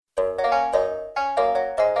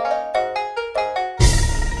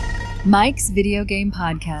Mike's Video Game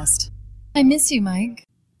Podcast. I miss you, Mike.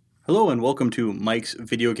 Hello and welcome to Mike's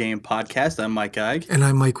Video Game Podcast. I'm Mike Geig. And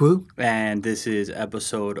I'm Mike Wu. And this is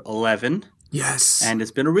episode 11. Yes. And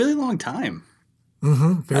it's been a really long time.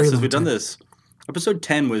 Very since long we've done time. this.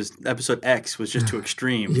 Episode X was just too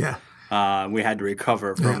extreme. Yeah. We had to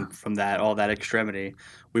recover from that, all that extremity.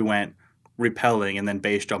 We went repelling and then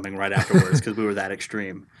base jumping right afterwards because we were that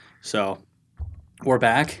extreme. So we're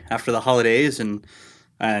back after the holidays and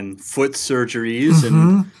foot surgeries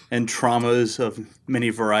and traumas of many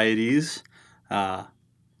varieties.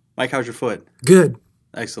 Mike, how's your foot? Good.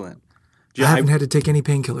 Excellent. I haven't had to take any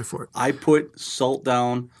painkiller for it. I put salt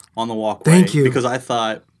down on the walkway. Thank you. Because I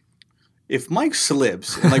thought if Mike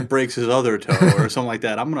slips and breaks his other toe or something like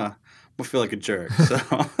that, I'm gonna feel like a jerk. So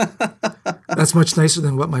That's much nicer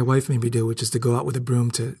than what my wife made me do, which is to go out with a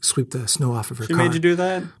broom to sweep the snow off of her she car. made you do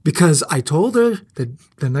that? Because I told her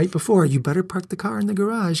the night before, you better park the car in the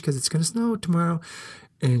garage because it's going to snow tomorrow.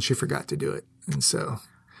 And she forgot to do it. And so,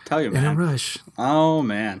 Tell you, man. in a rush. Oh,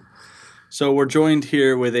 man. So we're joined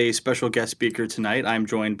here with a special guest speaker tonight. I'm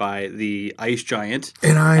joined by the Ice Giant.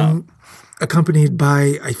 And I'm accompanied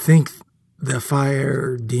by, I think, the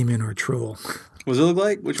fire demon or troll. What does it look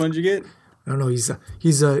like? Which one did you get? I don't know.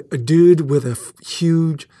 He's a dude with a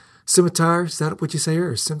huge scimitar. Is that what you say?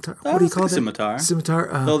 Or scimitar? What do you call it? Scimitar.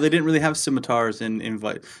 Scimitar. No, they didn't really have scimitars in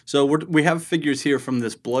Invite. So we have figures here from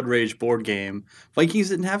this Blood Rage board game. Vikings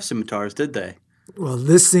didn't have scimitars, did they? Well,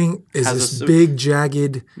 this thing is this big,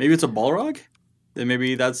 jagged... Maybe it's a Balrog? Then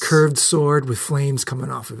maybe that's... curved sword with flames coming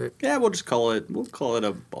off of it. Yeah, we'll call it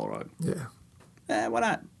a Balrog. Yeah. Why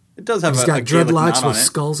not? It does have He's a got Gaelic knot dreadlocks on with it.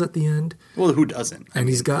 skulls at the end. Well, who doesn't? And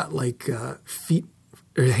he's got feet,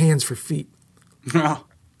 or hands for feet. Oh,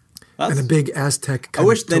 And a big Aztec I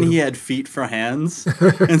wish then totem. he had feet for hands,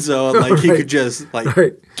 and so he could just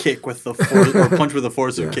kick with the force or punch with the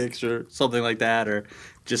force of kicks or something like that, or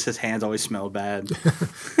just his hands always smell bad,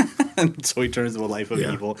 and so he turns to a life of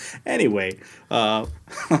evil. Anyway,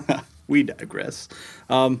 we digress.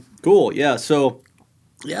 Cool, yeah. So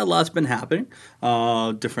a lot's been happening,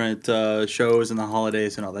 different shows and the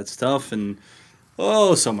holidays and all that stuff, and.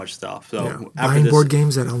 Oh, so much stuff. So buying board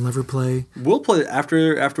games that I'll never play. We'll play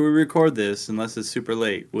after we record this, unless it's super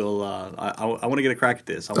late. We'll. I want to get a crack at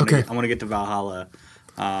this. I want to get to Valhalla,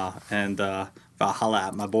 and Valhalla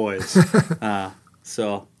at my boys.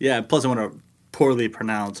 So yeah. Plus, I want to poorly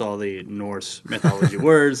pronounce all the Norse mythology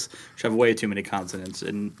words, which have way too many consonants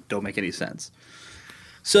and don't make any sense.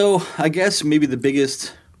 So I guess maybe the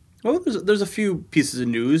biggest. Well, there's a few pieces of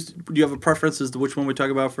news. Do you have a preference as to which one we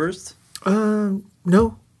talk about first?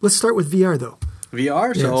 No. Let's start with VR, though.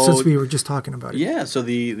 VR? Yeah, so, since we were just talking about it. Yeah, so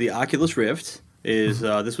the Oculus Rift is,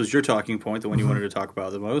 this was your talking point, the one you wanted to talk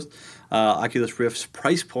about the most. Oculus Rift's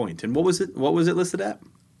price point. And what was it listed at?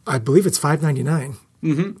 I believe it's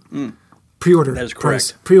 $599. Pre-order That is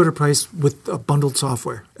price. correct. Pre-order price with a bundled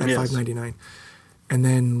software at Yes. $599. And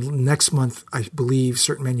then next month, I believe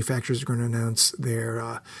certain manufacturers are going to announce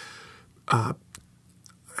their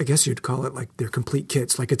I guess you'd call it their complete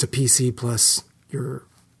kits, like it's a PC plus your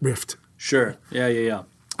Rift. Sure. Yeah.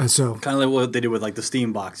 And so Kind of like what they did with the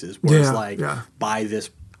Steam boxes, where it's buy this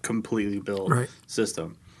completely built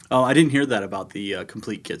system. Oh, I didn't hear that about the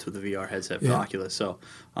complete kits with the VR headset for Oculus, so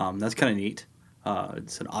that's kind of neat.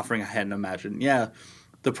 It's an offering I hadn't imagined. Yeah,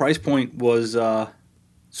 the price point was.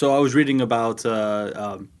 So I was reading about.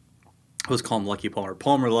 Let's call him Lucky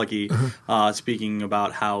Palmer Lucky, speaking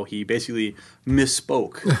about how he basically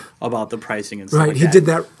misspoke about the pricing and stuff like he that. did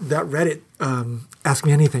that Reddit Ask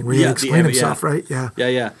Me Anything where he explained himself, right?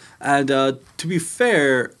 Yeah. And to be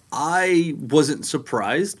fair, I wasn't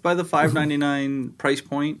surprised by the $599 price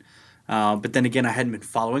point. But then again, I hadn't been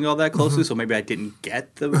following all that closely, so maybe I didn't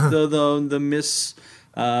get the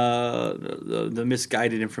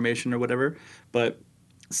misguided information or whatever. But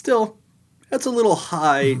still, that's a little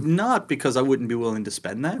high, not because I wouldn't be willing to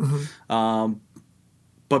spend that,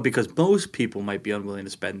 but because most people might be unwilling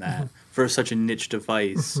to spend that for such a niche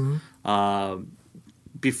device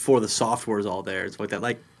before the software is all there and stuff like that.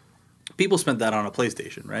 Like, people spent that on a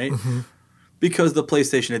PlayStation, right? Because the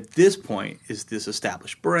PlayStation at this point is this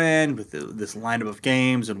established brand with this lineup of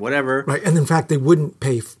games and whatever. Right, and in fact, they wouldn't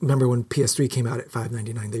pay. Remember when PS3 came out at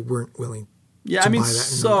 $599? They weren't willing. Yeah, I mean,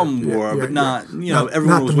 some were, but not.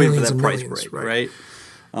 Everyone was waiting for that price break, right?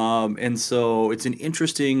 And so it's an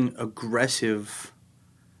interesting, aggressive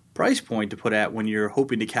price point to put at when you're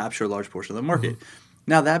hoping to capture a large portion of the market.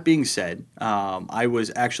 Now, that being said, I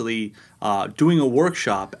was actually doing a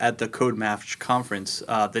workshop at the CodeMatch conference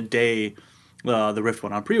the day the Rift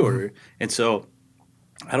went on pre-order. And so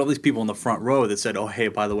I had all these people in the front row that said, "Oh, hey,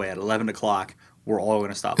 by the way, at 11 o'clock, we're all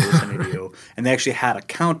going to stop listening to you." And they actually had a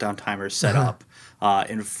countdown timer set up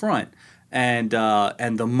in front. And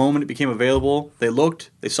the moment it became available, they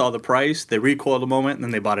looked, they saw the price, they recoiled a moment, and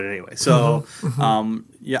then they bought it anyway. So,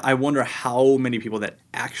 yeah, I wonder how many people that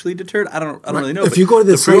actually deterred. I don't really know. If you go to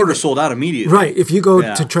the pre-order sold out immediately. Right. If you go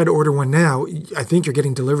to try to order one now, I think you're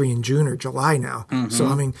getting delivery in June or July now. So,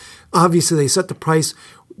 I mean, obviously they set the price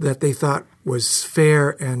that they thought was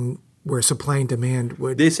fair and where supply and demand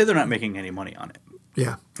would. They say they're not making any money on it.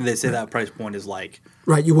 Yeah. They say that price point is like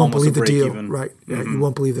right. You won't believe the deal. Even. Right. Yeah. You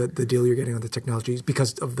won't believe the deal you're getting on the technologies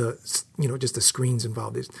because of the just the screens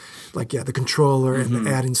involved. Is like the controller and the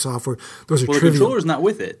add-in software. Those are trivial. The controller's not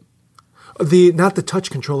with it. Not the touch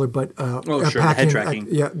controller, but sure, head tracking.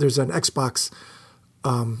 There's an Xbox.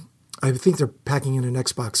 I think they're packing in an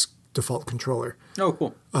Xbox default controller. Oh,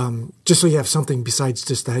 cool. Just so you have something besides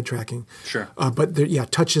just the head tracking. Sure. But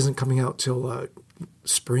touch isn't coming out till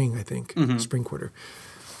spring, I think, spring quarter.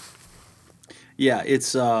 Yeah,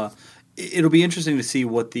 it'll be interesting to see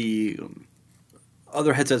what the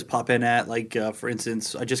other headsets pop in at. Like, for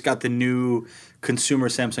instance, I just got the new consumer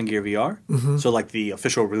Samsung Gear VR. So, like the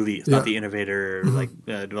official release, not the innovator,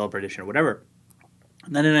 developer edition or whatever.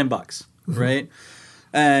 $99, right?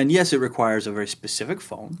 And yes, it requires a very specific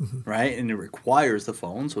phone, right? And it requires the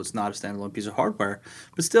phone, so it's not a standalone piece of hardware.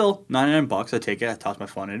 But still, $99, I take it, I toss my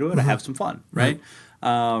phone into it, I have some fun, right?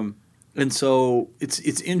 And so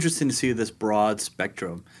it's interesting to see this broad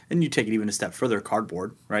spectrum. And you take it even a step further,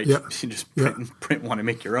 cardboard, right? Yep. You just print one and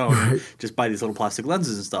make your own. Right. Just buy these little plastic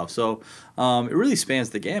lenses and stuff. So it really spans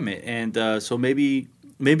the gamut. And so maybe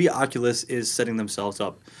Oculus is setting themselves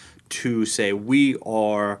up to say, we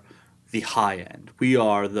are the high end. We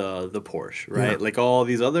are the Porsche, right? Yeah. Like all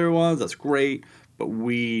these other ones, that's great. But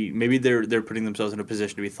maybe they're putting themselves in a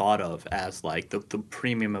position to be thought of as like the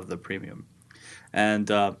premium of the premium.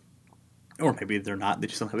 And or maybe they're not. They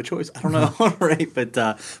just don't have a choice. I don't know, right? But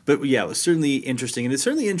yeah, it was certainly interesting, and it's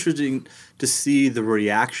certainly interesting to see the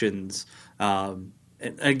reactions. And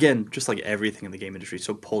again, just like everything in the game industry,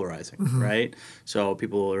 so polarizing, right? So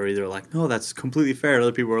people are either like, "No, that's completely fair," and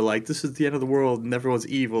other people are like, "This is the end of the world, and everyone's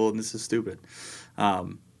evil, and this is stupid."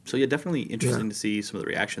 So yeah, definitely interesting to see some of the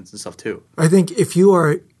reactions and stuff too. I think if you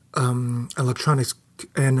are electronics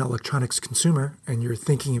consumer, and you're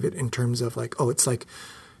thinking of it in terms of like, oh, it's like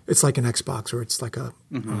an Xbox, or it's like a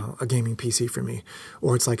gaming PC for me,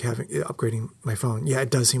 or it's like upgrading my phone. Yeah, it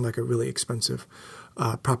does seem like a really expensive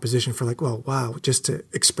proposition for like, well, wow, just to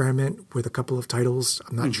experiment with a couple of titles.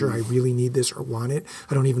 I'm not sure I really need this or want it.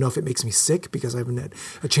 I don't even know if it makes me sick because I haven't had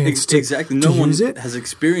a chance to exactly. No one has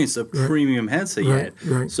experienced a premium headset yet,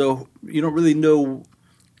 right. So you don't really know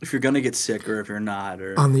if you're going to get sick or if you're not.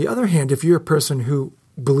 Or on the other hand, if you're a person who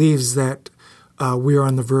believes that we are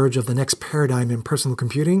on the verge of the next paradigm in personal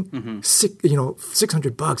computing,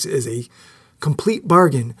 $600 is a complete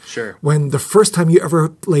bargain. Sure. When the first time you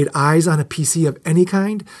ever laid eyes on a PC of any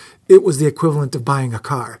kind, it was the equivalent of buying a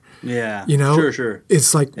car. Yeah. Sure.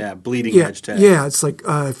 It's like bleeding edge tech. Yeah, it's like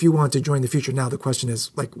if you want to join the future now, the question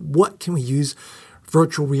is like, what can we use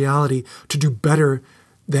virtual reality to do better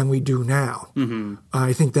than we do now?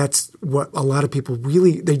 I think that's what a lot of people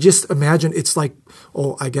they just imagine. It's like,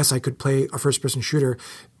 oh, I guess I could play a first-person shooter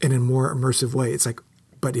in a more immersive way. It's like,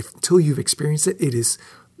 but until you've experienced it,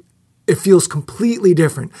 it feels completely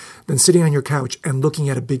different than sitting on your couch and looking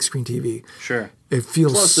at a big screen TV. Sure. It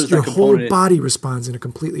feels your whole body responds in a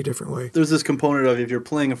completely different way. There's this component of if you're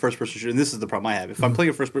playing a first-person shooter, and this is the problem I have. If I'm playing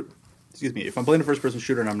a first-person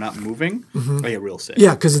shooter and I'm not moving, I get real sick.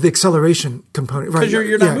 Yeah, because of the acceleration component. Because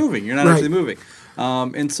you're not moving. You're not actually moving.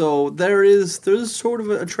 And so there's sort of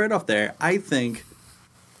a trade-off there. I think,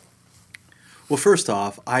 well, first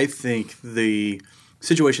off, I think the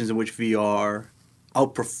situations in which VR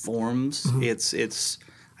outperforms its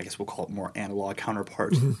I guess we'll call it more analog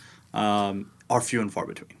counterpart are few and far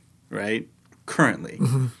between, right? Currently.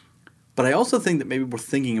 But I also think that maybe we're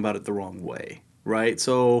thinking about it the wrong way, right?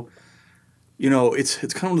 So, it's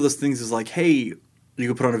kind of one of those things is like, hey, you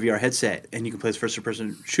can put on a VR headset and you can play this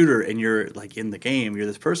first-person shooter and you're like in the game, you're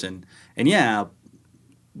this person. And yeah,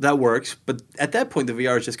 that works. But at that point, the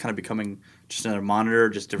VR is just kind of becoming just another monitor,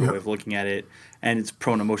 just a different way of looking at it. And it's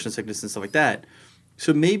prone to motion sickness and stuff like that.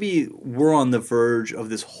 So maybe we're on the verge of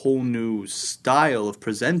this whole new style of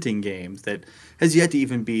presenting games that has yet to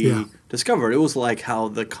even be discovered. It was like how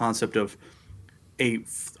the concept of a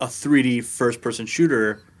 3D first-person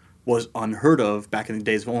shooter was unheard of back in the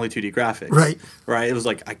days of only 2D graphics. Right? It was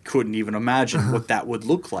like I couldn't even imagine what that would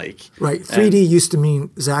look like. Right. 3D used to mean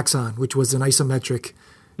Zaxxon, which was an isometric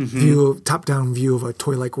top-down view of a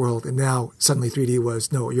toy-like world, and now suddenly 3D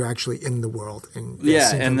was no, you're actually in the world, and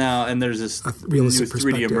and there's this new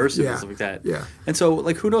 3D immersive and stuff like that. Yeah, and so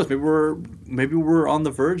like who knows? Maybe we're on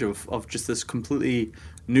the verge of just this completely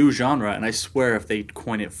new genre. And I swear, if they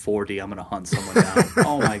coin it 4D, I'm gonna hunt someone down.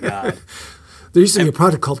 Oh my god. There used to be a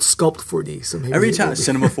product called Sculpt 4D. So maybe every time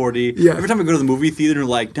Cinema 4D. Yeah. Every time I go to the movie theater,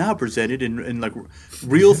 like now presented in like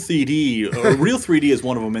real 3D. Or real 3D is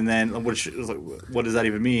one of them, and then which is like, what does that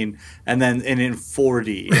even mean? And then in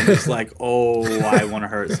 4D, and it's like, oh, I want to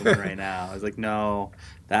hurt someone right now. I was like, no,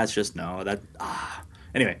 that's just no.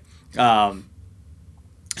 Anyway,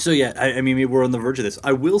 so yeah, I mean, we're on the verge of this.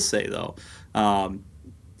 I will say though.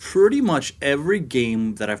 Pretty much every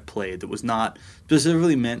game that I've played that was not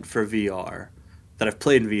specifically meant for VR, that I've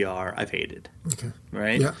played in VR, I've hated. Okay.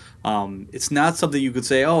 Right? Yeah. It's not something you could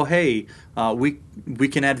say, oh, hey, we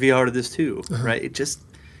can add VR to this too. Right? It's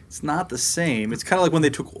not the same. It's kind of like when they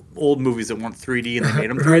took old movies that weren't 3D and they made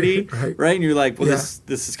them 3D. Right? And you're like, well, this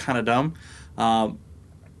is kind of dumb. And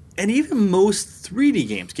even most 3D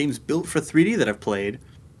games built for 3D that I've played,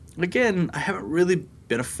 again, I haven't really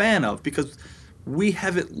been a fan of because we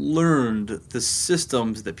haven't learned the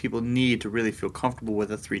systems that people need to really feel comfortable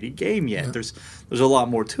with a 3D game yet. Yeah. There's a lot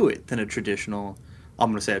more to it than a traditional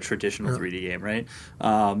 3D game, right?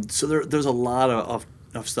 So there's a lot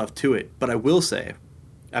of stuff to it. But I will say,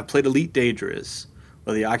 I've played Elite Dangerous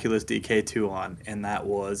with the Oculus DK2 on, and that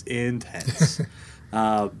was intense.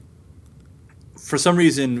 For some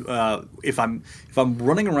reason, if I'm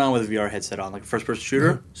running around with a VR headset on, like a first-person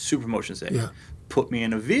shooter, super motion safe. Yeah. Put me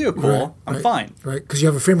in a vehicle, I'm fine. Right, because you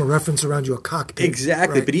have a frame of reference around you, a cockpit.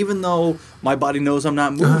 Exactly, but even though my body knows I'm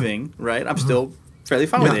not moving, right, I'm still fairly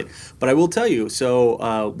fine with it. But I will tell you,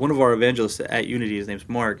 so one of our evangelists at Unity, his name's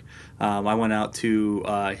Mark, I went out to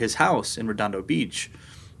his house in Redondo Beach,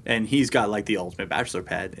 and he's got like the ultimate bachelor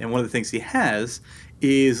pad. And one of the things he has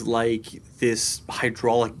is like this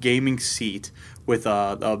hydraulic gaming seat with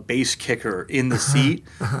a base kicker in the seat,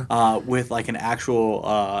 with like an actual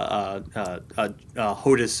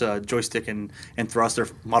HOTAS joystick and thruster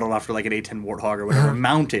modeled after like an A10 Warthog or whatever,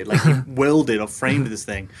 mounted. Like he welded a frame to this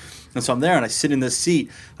thing. And so I'm there and I sit in this seat.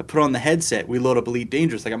 I put on the headset. We load up Elite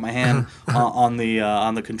Dangerous. I got my hand on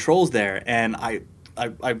the controls there, and I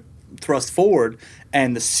thrust forward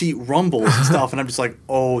and the seat rumbles and stuff, and I'm just like,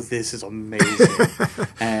 oh, this is amazing.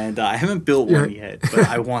 And I haven't built one yet, but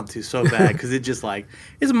I want to so bad because it just like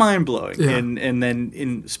it's mind blowing. And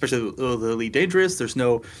then especially the Elite Dangerous, there's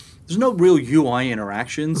no real UI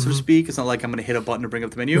interaction, so to speak. It's not like I'm going to hit a button to bring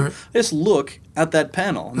up the menu. I just look at that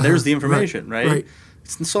panel and there's the information, right?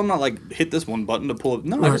 So I'm not like hit this one button to pull it.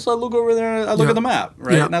 No, I look over there. I look at the map,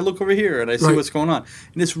 right? And I look over here and I see what's going on.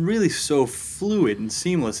 And it's really so fluid and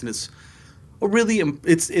seamless. And it's really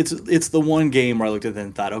it's the one game where I looked at it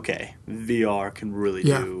and thought, okay, VR can really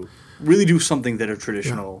do something that a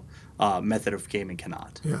traditional method of gaming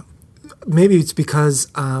cannot. Yeah, maybe it's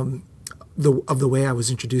because of the way I was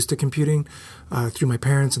introduced to computing through my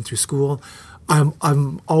parents and through school.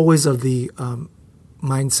 I'm always of the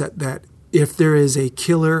mindset that if there is a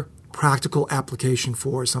killer practical application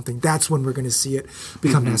for something, that's when we're going to see it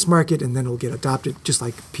become mass market, and then it'll get adopted, just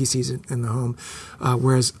like PCs in the home.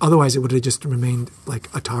 Whereas otherwise, it would have just remained like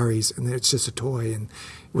Ataris, and it's just a toy, and it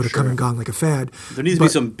would have come and gone like a fad. There needs to be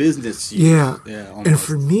some business use. Yeah. And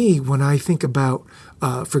for me, when I think about,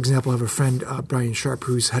 for example, I have a friend, Brian Sharp,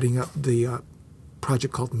 who's heading up the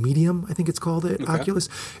project called Medium, I think it's called at Oculus.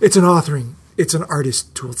 It's an authoring. It's an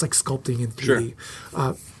artist tool. It's like sculpting in 3D.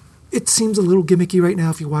 Sure. It seems a little gimmicky right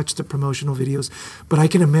now if you watch the promotional videos, but I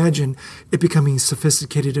can imagine it becoming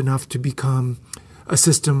sophisticated enough to become a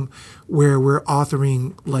system where we're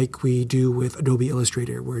authoring like we do with Adobe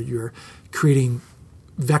Illustrator, where you're creating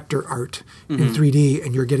vector art in 3D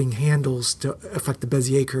and you're getting handles to affect the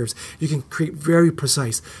Bezier curves. You can create very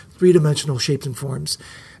precise three-dimensional shapes and forms.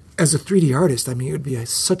 As a 3D artist, I mean, it would be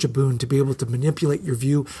such a boon to be able to manipulate your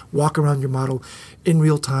view, walk around your model in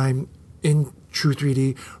real time, in true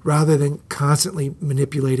 3D, rather than constantly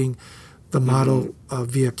manipulating the model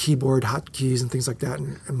via keyboard hotkeys and things like that,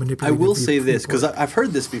 and manipulating. I will say this because I've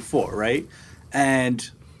heard this before, right? And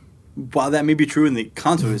while that may be true and the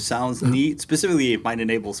concept of it sounds neat, specifically it might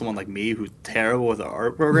enable someone like me who's terrible with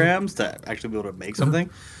art programs to actually be able to make something.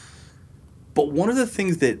 But one of the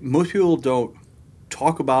things that most people don't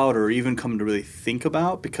talk about or even come to really think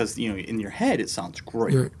about, because in your head it sounds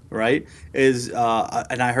great, right? Is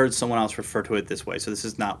and I heard someone else refer to it this way, so this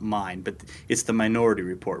is not mine, but it's the Minority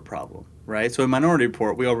Report problem, right? So in Minority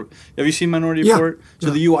Report, have you seen Minority Report?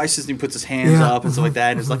 So the UI system puts his hands up and stuff like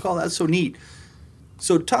that, and it's like, oh, that's so neat.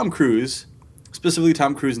 So Tom Cruise specifically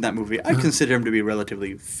Tom Cruise in that movie, I consider him to be a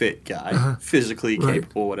relatively fit guy, physically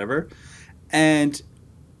capable, whatever. And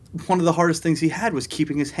one of the hardest things he had was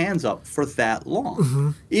keeping his hands up for that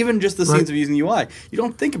long. Even just the scenes of using UI. You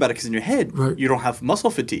don't think about it because in your head, you don't have muscle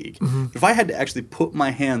fatigue. But if I had to actually put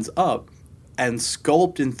my hands up and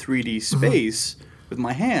sculpt in 3D space with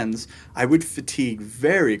my hands, I would fatigue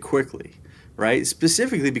very quickly. Right?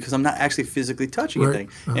 Specifically because I'm not actually physically touching anything.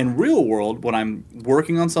 In real world, when I'm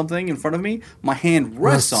working on something in front of me, my hand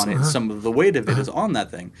rests on it. Some of the weight of it is on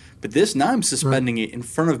that thing. But this, now I'm suspending it in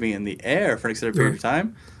front of me in the air for an extended period of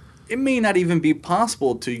time. It may not even be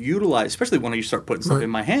possible to utilize, especially when you start putting stuff in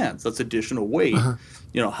my hands. That's additional weight,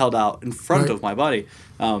 held out in front of my body.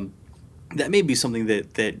 That may be something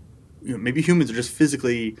that maybe humans are just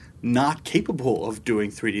physically not capable of doing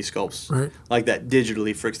 3D sculpts like that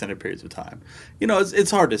digitally for extended periods of time.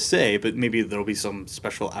 It's hard to say, but maybe there'll be some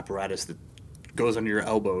special apparatus that goes under your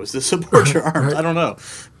elbows to support your arms. I don't know.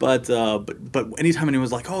 But anytime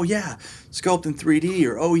anyone's like, oh, yeah, sculpt in 3D,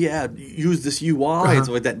 or, oh, yeah, use this UI and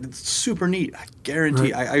stuff like that, it's super neat. I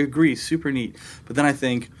guarantee. I agree, super neat. But then I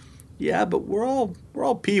think, yeah, but we're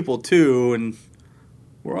all people, too, and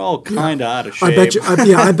we're all kind of out of shape. I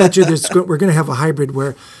bet you we're going to have a hybrid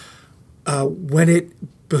where when it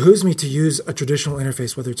behooves me to use a traditional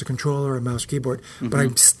interface, whether it's a controller or a mouse keyboard, but I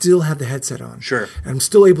still have the headset on. Sure. And I'm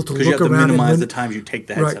still able to look around. Because you have to minimize the times you take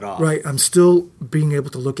the headset off. Right. I'm still being able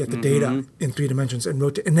to look at the data in 3 dimensions and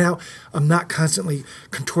rotate. And now I'm not constantly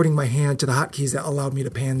contorting my hand to the hotkeys that allowed me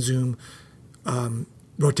to pan, zoom,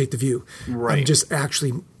 rotate the view. Right. I'm just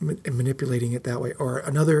actually manipulating it that way. Or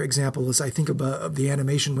another example is I think of the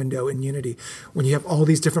animation window in Unity, when you have all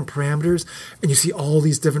these different parameters and you see all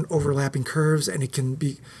these different overlapping curves, and it can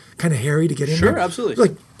be kind of hairy to get in there. Sure, absolutely.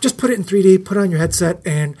 Like, just put it in 3D, put it on your headset,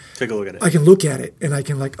 and take a look at it. I can look at it, and I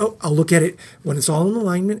can I'll look at it when it's all in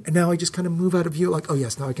alignment, and now I just kind of move out of view, like, oh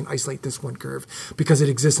yes, now I can isolate this one curve because it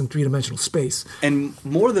exists in 3-dimensional space. And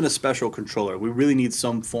more than a special controller, we really need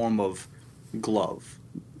some form of glove.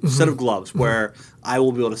 Set of gloves where I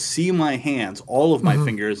will be able to see my hands, all of my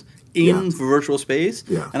fingers, in virtual space,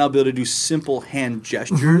 and I'll be able to do simple hand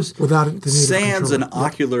gestures without the need sans an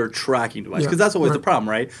ocular tracking device. Because that's always the problem,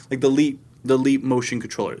 right? Like the Leap motion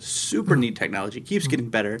controller, super neat technology, keeps getting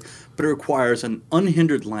better, but it requires an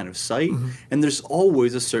unhindered line of sight, and there's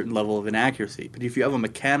always a certain level of inaccuracy. But if you have a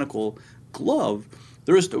mechanical glove,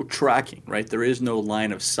 there is no tracking, right? There is no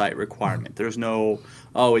line of sight requirement. There's no,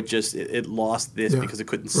 it lost this because it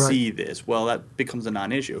couldn't see this. Well, that becomes a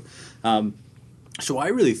non-issue. So I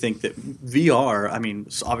really think that VR, I mean,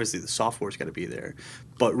 obviously the software's got to be there,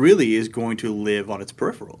 but really is going to live on its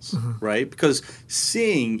peripherals, right? Because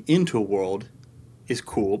seeing into a world is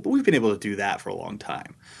cool, but we've been able to do that for a long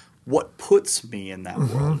time. What puts me in that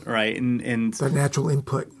world, right? And that natural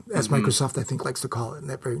input, as Microsoft, I think, likes to call it.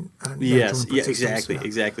 That very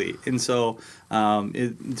exactly. And so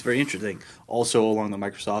it's very interesting. Also, along the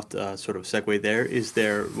Microsoft sort of segue there, is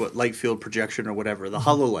their light field projection or whatever, the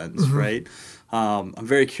HoloLens, right? I'm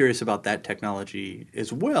very curious about that technology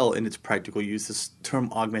as well in its practical use, this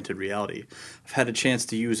term augmented reality. I've had a chance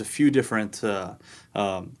to use a few different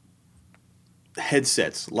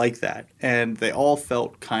headsets like that, and they all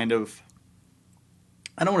felt kind of,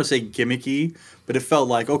 I don't want to say gimmicky, but it felt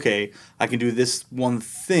like, okay, I can do this one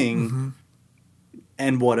thing,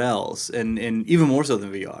 and what else? And even more so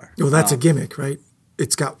than VR. Well, that's a gimmick, right?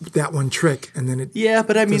 It's got that one trick, and then it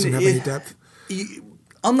but I mean, doesn't have any depth.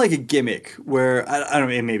 Unlike a gimmick where, I don't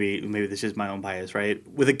know, maybe this is my own bias, right?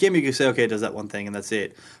 With a gimmick, you say, okay, it does that one thing, and that's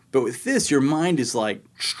it. But with this, your mind is like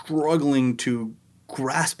struggling to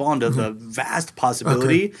grasp onto the vast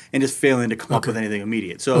possibility and just failing to come up with anything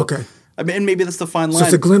immediate. So, I mean, and maybe that's the fine line. So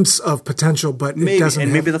it's a glimpse of potential, but it doesn't.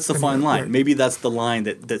 And maybe that's the fine line. Right. Maybe that's the line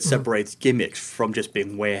that separates gimmicks from just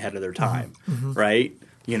being way ahead of their time, right?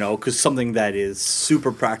 Because something that is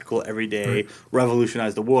super practical every day,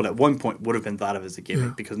 revolutionized the world, at one point would have been thought of as a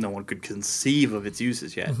gimmick because no one could conceive of its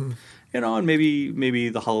uses yet. And maybe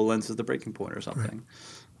the HoloLens is the breaking point or something.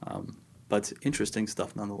 But interesting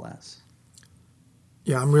stuff nonetheless.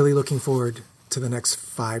 Yeah, I'm really looking forward to the next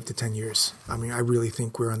 5 to 10 years. I mean, I really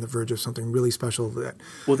think we're on the verge of something really special that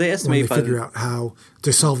they estimate when they figure out how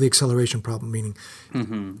to solve the acceleration problem, meaning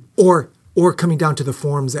or coming down to the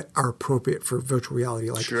forms that are appropriate for virtual reality,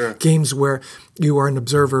 like games where you are an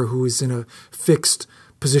observer who is in a fixed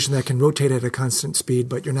position that can rotate at a constant speed,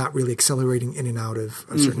 but you're not really accelerating in and out of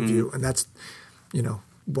a certain view. And that's,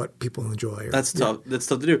 what people enjoy. That's tough. That's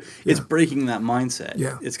tough to do. It's breaking that mindset.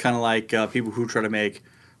 It's kind of like people who try to make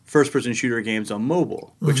first-person shooter games on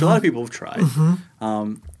mobile, which a lot of people have tried.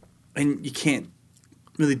 And you can't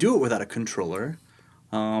really do it without a controller.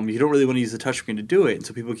 you don't really want to use the touchscreen to do it. And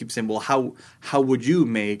so people keep saying, well, how would you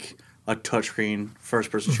make a touchscreen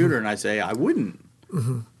first-person shooter? And I say, I wouldn't,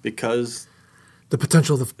 because the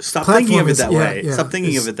potential of the stop thinking of it that way. Yeah, Stop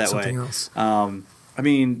thinking of it that way. Else. I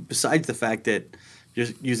mean, besides the fact that you're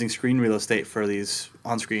using screen real estate for these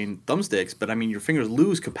on-screen thumbsticks, but I mean, your fingers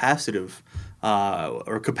lose capacity,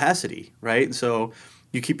 right? And so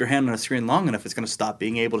you keep your hand on a screen long enough, it's going to stop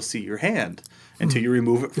being able to see your hand until you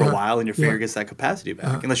remove it for a while and your finger gets that capacity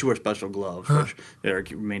back, unless you wear special gloves, which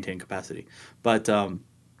maintain capacity. But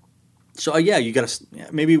so you got to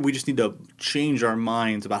maybe we just need to change our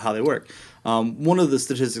minds about how they work. One of the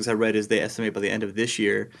statistics I read is they estimate by the end of this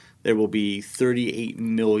year there will be 38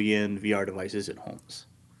 million VR devices in homes,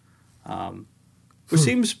 which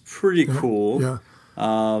seems pretty cool.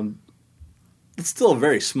 Yeah. It's still a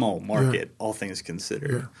very small market, all things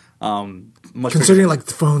considered. Considering like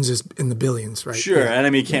the phones is in the billions, right? Sure, and I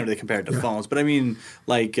mean you can't really compare it to phones, but I mean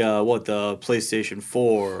like the PlayStation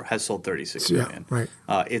 4 has sold 36 million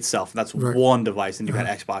itself. That's one device, and you've got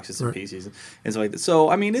Xboxes and PCs and stuff like that. So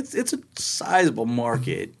I mean it's a sizable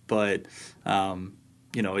market, but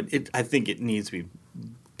I think it needs to be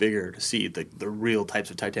bigger to see the real types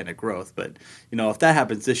of Titanic growth. But if that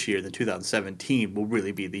happens this year, then 2017 will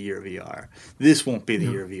really be the year of VR. This won't be the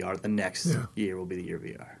year of VR. The next year will be the year of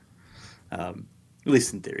VR. At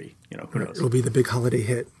least in theory. Who knows? It'll be the big holiday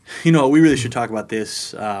hit. We really should talk about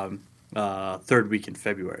this third week in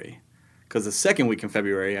February. Because the second week in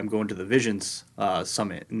February, I'm going to the Visions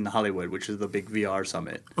Summit in Hollywood, which is the big VR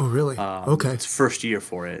summit. Oh, really? Okay. It's first year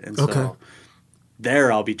for it. And so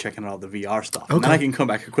there I'll be checking out all the VR stuff. And then I can come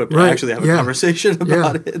back equipped and actually have a conversation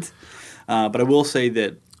about it. But I will say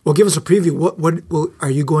that... Well, give us a preview. What are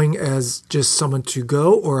you going as just someone to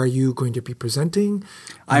go, or are you going to be presenting?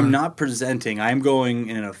 I'm not presenting. I'm going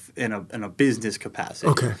in a business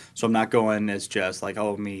capacity. Okay. So I'm not going as just like,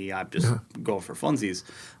 me, I'm just going for funsies.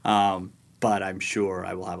 But I'm sure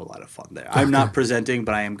I will have a lot of fun there. I'm not presenting,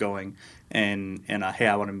 but I am going and hey,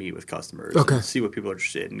 I want to meet with customers and see what people are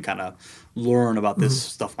interested in and kind of learn about this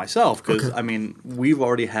stuff myself. Because, I mean, I've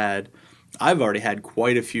already had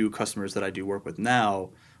quite a few customers that I do work with now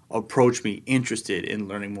approach me interested in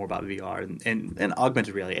learning more about VR and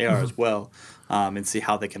augmented reality, AR as well, and see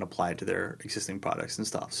how they can apply it to their existing products and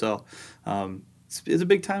stuff. So it's a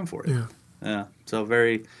big time for it. Yeah. So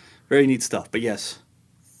very, very neat stuff. But yes,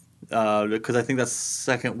 because I think that's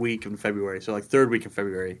second week in February. So like third week in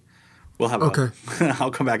February, we'll have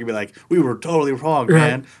I'll come back and be like, we were totally wrong,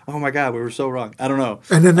 man. Oh my God, we were so wrong. I don't know.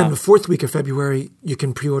 And then the fourth week of February, you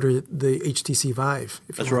can pre-order the HTC Vive.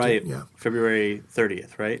 That's right. Yeah. February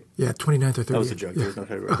 30th, right? Yeah, 29th or 30th. That was a joke. There was no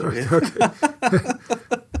February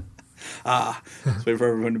 30th. Just wait for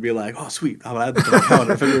everyone to be like, oh, sweet. I'll add that to my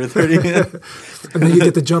calendar, February 30th. And then you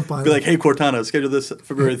get the jump on. Be like, hey, Cortana, schedule this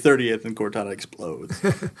February 30th, and Cortana explodes.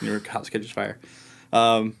 And your house catches fire.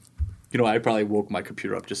 I probably woke my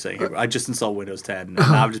computer up just saying, hey, I just installed Windows 10, and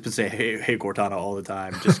I've just been saying, hey, Cortana all the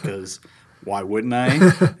time, just because why wouldn't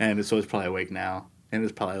I? And so it's probably awake now, and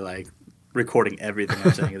it's probably like recording everything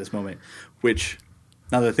I'm saying at this moment, which,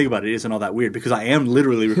 now that I think about it, isn't all that weird, because I am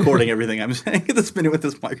literally recording everything I'm saying at this minute with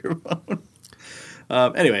this microphone.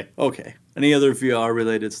 Anyway, okay. Any other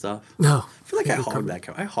VR-related stuff? No. I feel like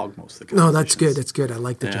I hog most of the conversations. No, that's good. That's good. I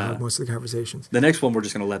like that you hog most of the conversations. The next one, we're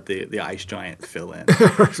just going to let the ice giant fill in.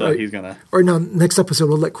 So he's going to... Or no, next episode,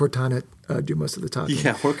 we'll let Cortana do most of the talking.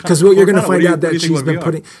 Yeah, because you're going to find out that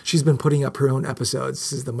she's been putting up her own episodes.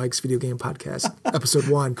 This is the Mike's Video Game Podcast, episode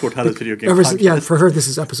 1. Cortana's Video Game Podcast. Yeah, for her, this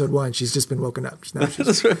is episode 1. She's just been woken up.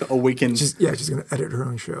 That's right. Awakened. She's going to edit her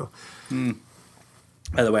own show.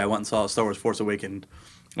 By the way, I went and saw Star Wars Force Awakens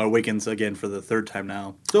again for the third time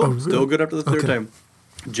now. Still good after the third time.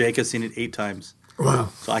 Jake has seen it 8 times. Wow.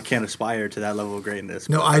 So I can't aspire to that level of greatness.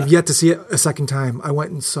 No, I've yet to see it a second time. I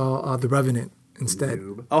went and saw The Revenant instead.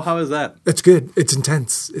 Noob. Oh, how is that? It's good. It's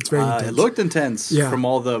intense. It's very intense. It looked intense from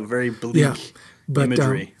all the very bleak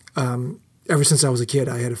imagery. Ever since I was a kid,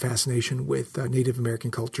 I had a fascination with Native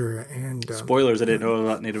American culture and spoilers. I didn't know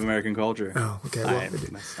about Native American culture. Oh, okay.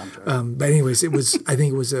 But anyways, I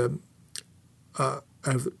think it was a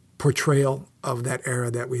portrayal of that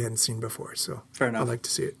era that we hadn't seen before. So fair enough. I'd like to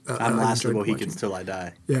see it. I'm Last of the Mohicans till I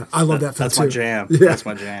die. Yeah, I love that film that's too. My jam. Yeah. That's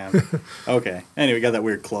my jam. Okay. Anyway, we got that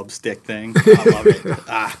weird club stick thing. I love it.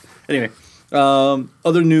 Anyway,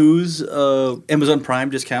 other news: Amazon Prime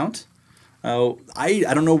discount. I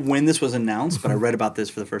don't know when this was announced, but I read about this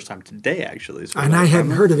for the first time today, actually. So and I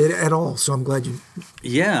hadn't heard of it at all, so I'm glad you.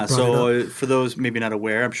 Yeah. So for those maybe not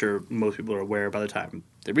aware, I'm sure most people are aware by the time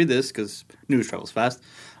they read this because news travels fast.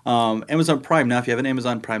 Amazon Prime. Now, if you have an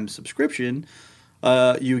Amazon Prime subscription,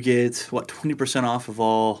 you get 20% off of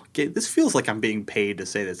all. This feels like I'm being paid to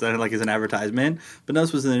say this, like it's an advertisement, but no,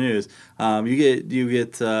 this was in the news. You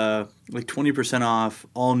get like 20% off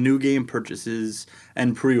all new game purchases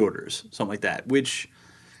and pre-orders, something like that. Which,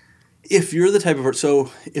 if you're the type of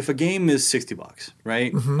so if a game is $60,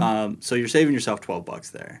 right? So you're saving yourself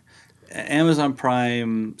 $12 there. Amazon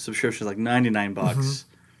Prime subscription is like $99.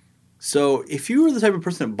 So if you were the type of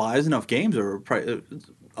person that buys enough games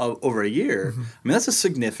over a year, I mean, that's a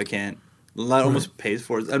significant. That almost pays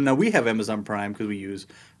for it. And now we have Amazon Prime because we use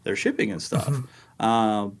their shipping and stuff.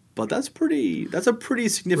 But that's a pretty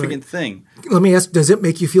significant thing. Let me ask: does it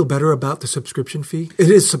make you feel better about the subscription fee? It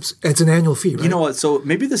is. It's an annual fee, right? You know what? So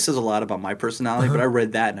maybe this says a lot about my personality, but I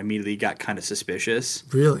read that and immediately got kind of suspicious.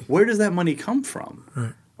 Really? Where does that money come from?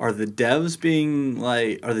 Right. Are the devs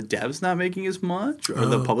not making as much? Are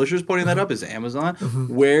the publishers pointing that up? Is Amazon?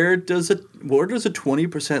 Where does a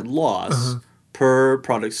 20% loss per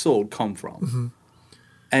product sold come from?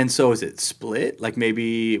 And so is it split? Like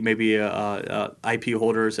maybe a IP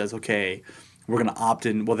holder says, okay, we're going to opt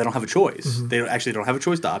in. Well, they don't have a choice. They don't have a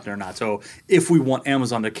choice to opt in or not. So if we want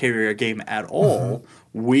Amazon to carry our game at all,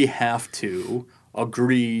 we have to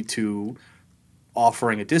agree to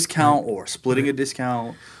offering a discount or splitting a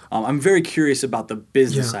discount. I'm very curious about the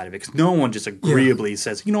business side of it because no one just agreeably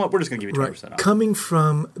says, you know what, we're just going to give you 20% off. Coming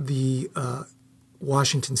from the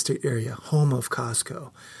Washington State area, home of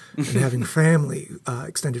Costco, and having family,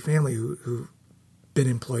 extended family who've been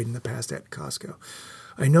employed in the past at Costco,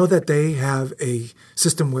 I know that they have a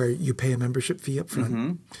system where you pay a membership fee up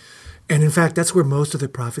front. And in fact, that's where most of the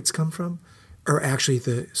profits come from, are actually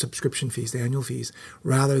the subscription fees, the annual fees,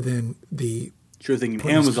 rather than the... You're thinking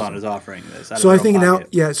Amazon is offering this. So I think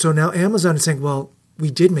so now Amazon is saying, well, we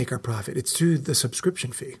did make our profit. It's through the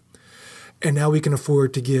subscription fee. And now we can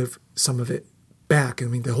afford to give some of it back. I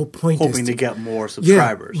mean, the whole point is... Hoping to get more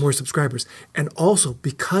subscribers. Yeah, more subscribers. And also,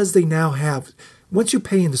 because they now have... Once you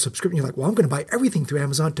pay in the subscription, you're like, well, I'm going to buy everything through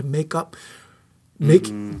Amazon to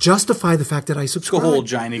justify the fact that I subscribe. It's the whole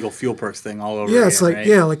Giant Eagle Fuel Perks thing all over again, it's like,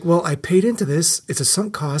 right? Well, I paid into this. It's a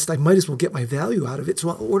sunk cost. I might as well get my value out of it. So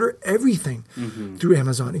I'll order everything through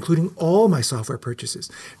Amazon, including all my software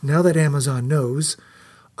purchases. Now that Amazon knows,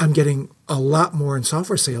 I'm getting a lot more in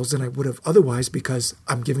software sales than I would have otherwise because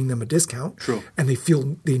I'm giving them a discount. True. And they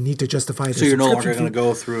feel they need to justify their So you're no longer subscription going to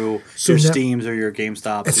go through your Steams or your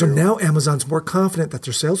GameStops. And so now Amazon's more confident that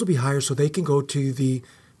their sales will be higher so they can go to the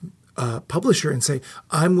publisher and say,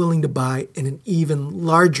 I'm willing to buy in an even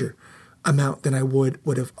larger amount than I would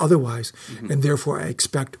have otherwise, and therefore I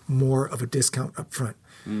expect more of a discount up front.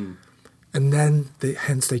 And then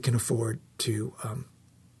hence they can afford to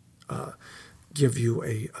give you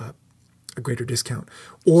a greater discount.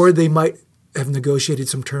 Or they might have negotiated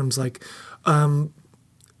some terms like,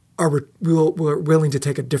 we're willing to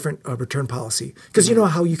take a different return policy. Because you know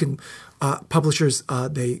how you can, publishers,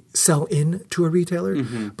 they sell in to a retailer,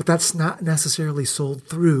 but that's not necessarily sold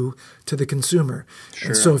through to the consumer. Sure.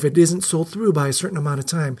 And so if it isn't sold through by a certain amount of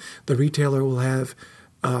time, the retailer will have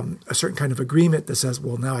a certain kind of agreement that says,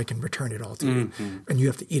 well, now I can return it all to you. And you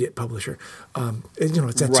have to eat it, publisher.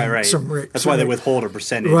 It's at right. That's why they withhold a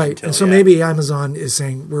percentage. Right. And so maybe Amazon is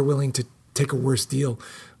saying, we're willing to take a worse deal,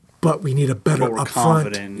 but we need a better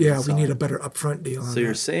upfront. Yeah, we need a better upfront deal. So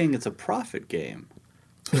you're saying it's a profit game?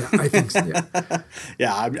 Yeah, I think so. Yeah,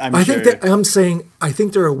 yeah. I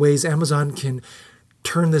think there are ways Amazon can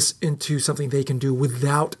turn this into something they can do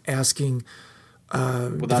without asking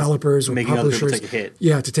developers or making publishers other people take a hit.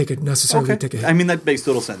 Yeah, to take a hit. I mean, that makes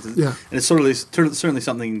total sense. Yeah. And it's certainly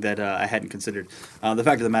something that I hadn't considered. The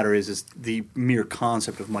fact of the matter is the mere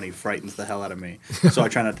concept of money frightens the hell out of me. So I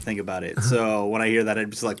try not to think about it. So when I hear that,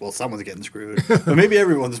 I'm just like, well, someone's getting screwed. But maybe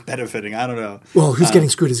everyone's benefiting. I don't know. Well, who's getting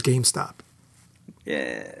screwed is GameStop.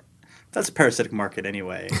 Yeah. That's a parasitic market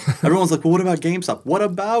anyway. Everyone's like, well, what about GameStop? What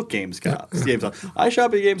about GameStop? I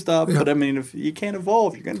shop at GameStop, but I mean, if you can't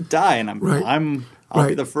evolve, you're going to die. And I'll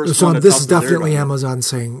be the first one to this is definitely Amazon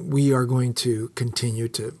saying we are going to continue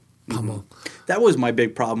to pummel. That was my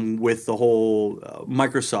big problem with the whole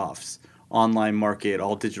Microsoft's online market,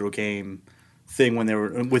 all digital game thing when they were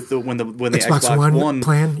when the Xbox One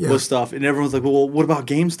plan was stuff, and everyone's like, well, what about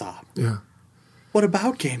GameStop? Yeah. What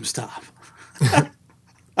about GameStop?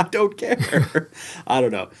 I don't care. I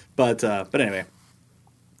don't know, but anyway,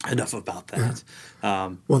 enough about that.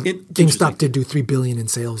 Well, GameStop did do $3 billion in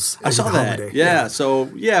sales. I saw that. Holiday. Yeah. So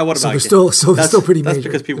what about? So they're still pretty major. That's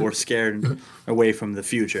because people were scared away from the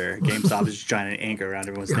future. GameStop is a giant anchor around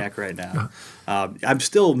everyone's neck right now. I'm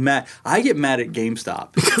still mad. I get mad at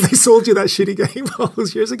GameStop because they sold you that shitty game all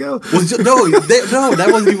those years ago. Well, no, that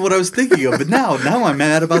wasn't even what I was thinking of. But now I'm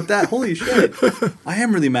mad about that. Holy shit! I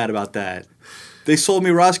am really mad about that. They sold me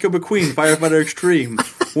Roscoe McQueen, Firefighter Extreme,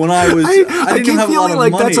 when I didn't even have a lot of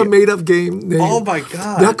money. That's a made-up game name. Oh my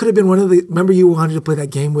god! That could have been one of the. Remember, you wanted to play that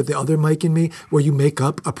game with the other Mike and me, where you make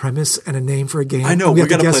up a premise and a name for a game. I know. We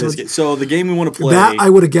got to play this game. So the game we want to play. That I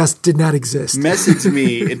would have guessed did not exist. Message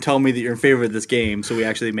me and tell me that you're in favor of this game, so we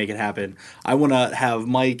actually make it happen. I want to have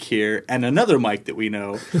Mike here and another Mike that we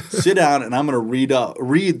know sit down, and I'm going to read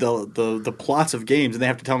the plots of games, and they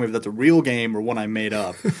have to tell me if that's a real game or one I made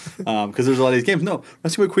up. Because there's a lot of these games. No,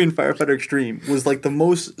 Rescue McQueen Firefighter Extreme was like the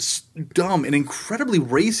most dumb and incredibly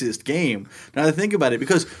racist game. Now that I think about it,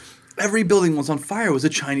 because every building was on fire was a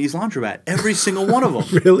Chinese laundromat. Every single one of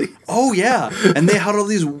them. Really? Oh, yeah. And they had all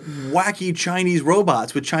these wacky Chinese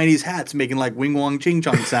robots with Chinese hats making like wing wong ching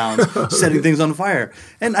chong sounds, setting things on fire.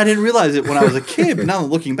 And I didn't realize it when I was a kid, but now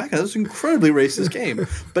looking back, that was an incredibly racist game.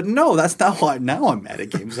 But no, that's not why now I'm mad at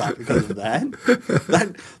GameStop because of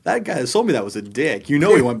that. That guy that sold me that was a dick. You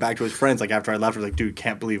know, he went back to his friends like after I left. He was like, dude,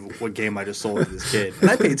 can't believe what game I just sold to this kid. And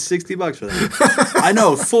I paid $60 for that. I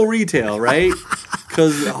know, full retail, right?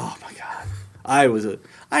 Because, oh my God. I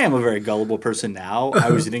am a very gullible person now.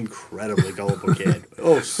 I was an incredibly gullible kid.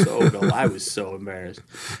 Oh, so gullible. I was so embarrassed.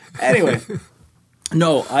 Anyway,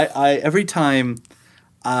 no, I every time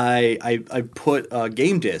I put a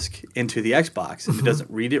game disc into the Xbox and it doesn't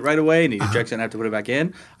read it right away and it ejects it and I have to put it back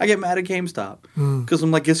in, I get mad at GameStop. Because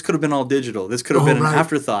I'm like, this could have been all digital. This could have been an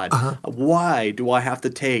afterthought. Why do I have to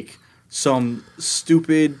take some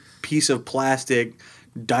stupid piece of plastic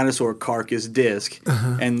dinosaur carcass disc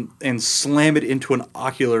and slam it into an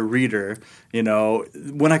ocular reader,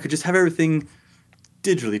 when I could just have everything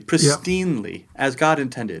digitally, pristinely, as God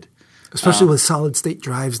intended. Especially with solid state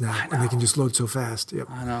drives now, and they can just load so fast. Yep.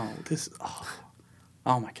 I know.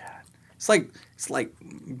 Oh my God. It's like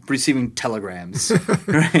receiving telegrams,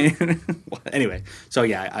 right? Anyway, so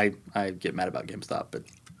yeah, I get mad about GameStop, but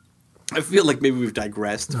I feel like maybe we've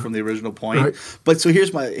digressed from the original point. Right. But so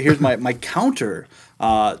here's my counter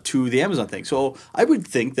to the Amazon thing. So I would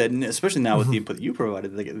think that, especially now with the input that you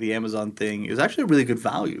provided, the Amazon thing is actually a really good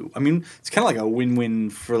value. I mean, it's kind of like a win-win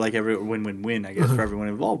for like every win-win-win, I guess, for everyone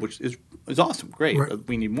involved, which is awesome. Great. Right.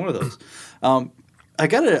 We need more of those. I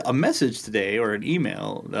got a message today or an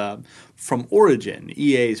email from Origin,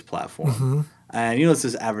 EA's platform. And it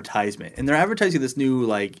says advertisement. And they're advertising this new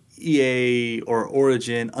like EA or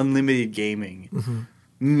Origin Unlimited Gaming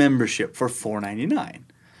membership for $4.99.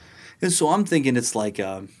 And so I'm thinking it's like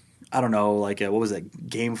what was that,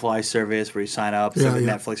 GameFly service where you sign up, like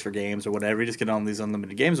Netflix for games or whatever. You just get on these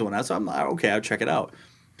unlimited games and whatnot. So I'm like, okay, I'll check it out.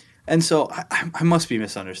 And so I must be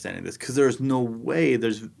misunderstanding this because there's no way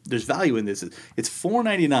there's value in this. It's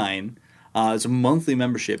 $4.99. It's a monthly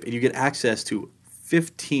membership, and you get access to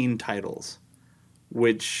 15 titles.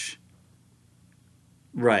 Which,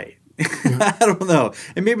 right. I don't know.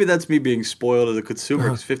 And maybe that's me being spoiled as a consumer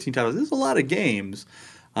because 15 titles is a lot of games.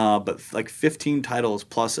 But like 15 titles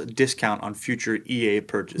plus a discount on future EA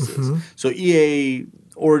purchases. So EA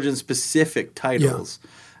Origin-specific titles. Yeah.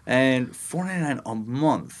 And $4.99 a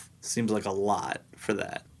month seems like a lot for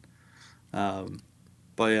that.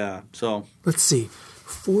 But yeah, so. Let's see.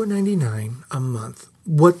 $4.99 a month.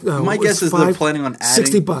 What? My guess is they're planning on adding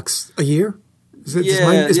 $60 a year. Is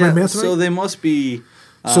my math right? So they must be.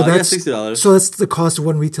 So that's $60. So that's the cost of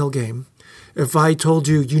one retail game. If I told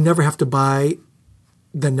you never have to buy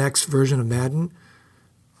the next version of Madden,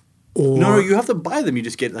 or no, you have to buy them. You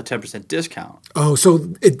just get a 10% discount. Oh, so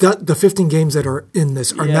the 15 games that are in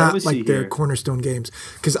this are not like their cornerstone games.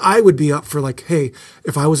 Because I would be up for like, hey,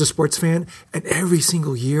 if I was a sports fan and every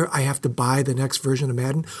single year I have to buy the next version of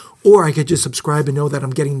Madden, or I could just subscribe and know that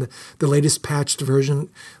I'm getting the latest patched version,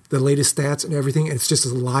 the latest stats and everything, and it's just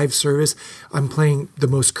a live service. I'm playing the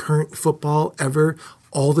most current football ever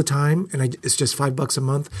all the time, and it's just $5 a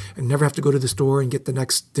month and never have to go to the store and get the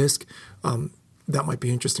next disc. That might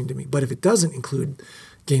be interesting to me. But if it doesn't include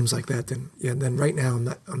games like that, then right now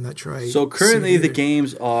I'm not sure. So currently the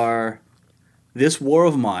games are This War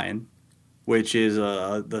of Mine, which is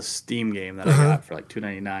the Steam game that I got for like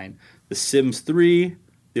 $2.99. The Sims 3,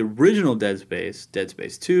 the original Dead Space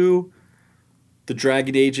 2, the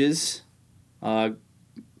Dragon Ages, Plants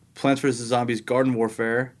vs. Zombies Garden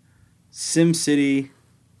Warfare, Sim City,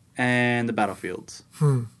 and the Battlefields.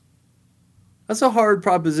 That's a hard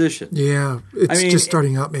proposition. Yeah, it's just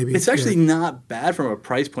starting out maybe. It's actually not bad from a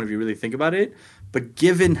price point if you really think about it, but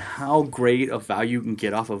given how great of value you can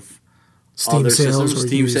get off of Steam other sales, systems,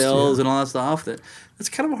 Steam sales and all that stuff, that's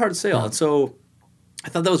kind of a hard sale. And so I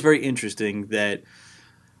thought that was very interesting that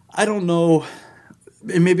I don't know,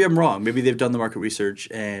 and maybe I'm wrong. Maybe they've done the market research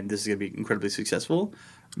and this is going to be incredibly successful.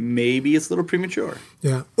 Maybe it's a little premature.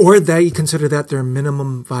 Yeah, or they consider that their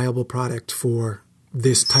minimum viable product for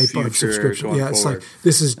this type of subscription. Yeah, it's like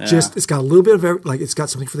this is just it's got a little bit of it's got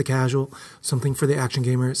something for the casual, something for the action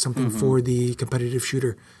gamer, something for the competitive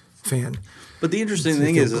shooter fan. But the interesting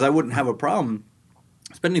thing is I wouldn't have a problem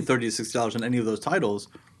spending $30 to $60 on any of those titles,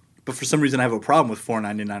 but for some reason I have a problem with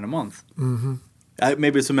 $4.99 a month. Mm-hmm.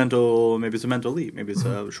 Maybe it's a mental leap. Maybe it's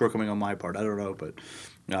a shortcoming on my part. I don't know, but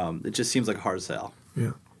it just seems like a hard sell.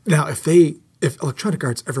 Yeah. Now, if Electronic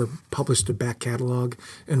Arts ever published a back catalog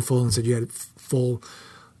in full and said you had full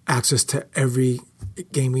access to every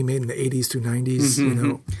game we made in the 80s to 90s,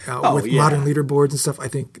 with modern leaderboards and stuff, I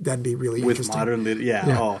think that'd be really interesting. With modern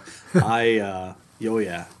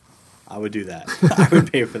I would do that. I would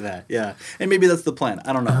pay for that. Yeah. And maybe that's the plan.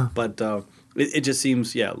 I don't know. But it just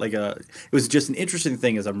seems, like it was just an interesting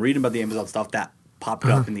thing as I'm reading about the Amazon stuff that popped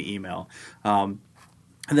up in the email.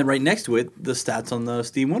 And then right next to it, the stats on the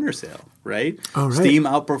Steam Winter Sale, right? Oh, right. Steam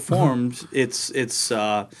outperformed its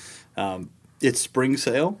spring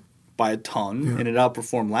sale by a ton, and it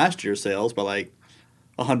outperformed last year's sales by like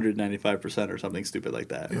 195% or something stupid like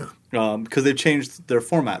that. Yeah. Because they've changed their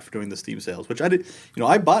format for doing the Steam sales, which I did.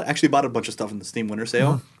 I actually bought a bunch of stuff in the Steam Winter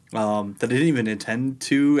Sale that I didn't even intend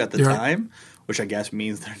to at the time, which I guess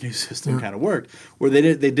means their new system kind of worked. Where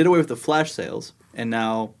they did away with the flash sales, and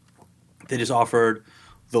now they just offered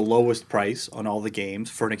the lowest price on all the games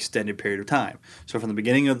for an extended period of time. So from the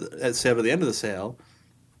beginning of the sale to the end of the sale,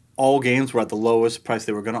 all games were at the lowest price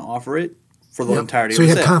they were going to offer it for the entirety of the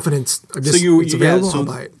sale. So you had confidence. It's available, I'll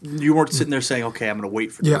buy it. You weren't sitting there saying, okay, I'm going to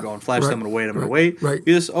wait for it to go on Flash, I'm going to wait. Right.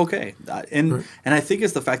 You just, okay. And I think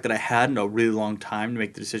it's the fact that I had a really long time to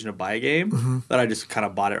make the decision to buy a game that I just kind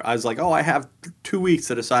of bought it. I was like, I have 2 weeks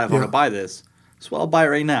to decide if I want to buy this. So I'll buy it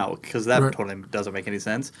right now because that totally doesn't make any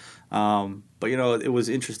sense. But, it was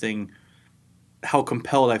interesting how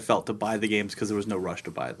compelled I felt to buy the games because there was no rush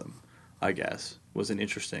to buy them, I guess. Was an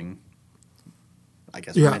interesting,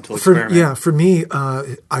 mental experiment. For me,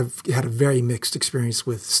 I've had a very mixed experience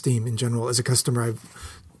with Steam in general. As a customer, I've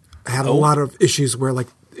had a lot of issues where,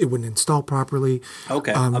 it wouldn't install properly.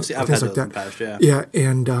 Okay. I've had those in the past, Yeah,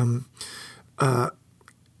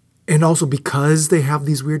 and also because they have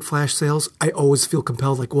these weird flash sales, I always feel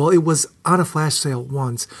compelled. It was on a flash sale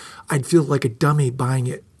once. I'd feel like a dummy buying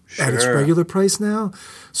it at its regular price now.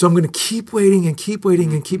 So I'm going to keep waiting and keep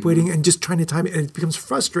waiting and keep waiting and just trying to time it. And it becomes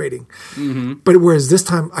frustrating. Mm-hmm. But whereas this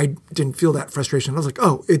time I didn't feel that frustration. I was like,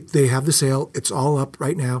 they have the sale. It's all up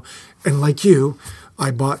right now. And like you,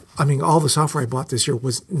 all the software I bought this year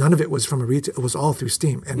none of it was from a retail. It was all through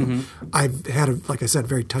Steam. And I've had like I said,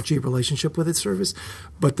 very touchy relationship with its service,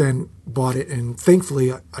 but then bought it. And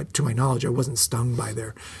thankfully, to my knowledge, I wasn't stung by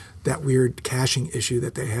that weird caching issue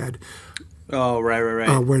that they had. Oh,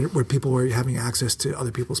 right. Where people were having access to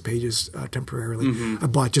other people's pages temporarily. I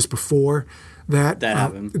bought just before that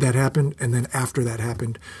happened, and then after that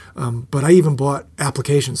happened. But I even bought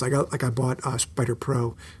applications. I bought Spriter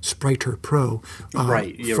Pro.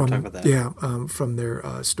 Right, you were talking about that. Yeah, from their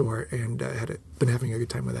store, and been having a good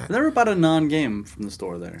time with that. I never bought a non-game from the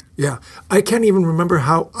store there. Yeah, I can't even remember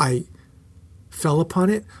how I fell upon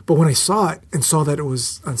it, but when I saw it and saw that it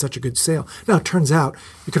was on such a good sale, now it turns out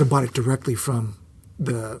you could have bought it directly from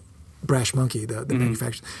the Brash Monkey, the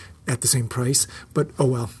manufacturer, at the same price. But oh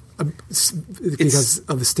well, because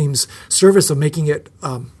of the Steam's service of making it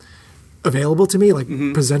available to me,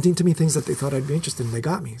 presenting to me things that they thought I'd be interested in, they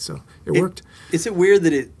got me. So it worked. Is it weird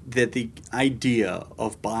that the idea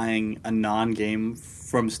of buying a non-game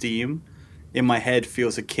from Steam in my head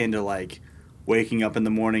feels akin to waking up in the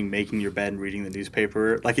morning, making your bed, and reading the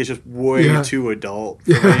newspaper? It's just way too adult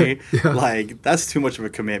for me. Yeah. That's too much of a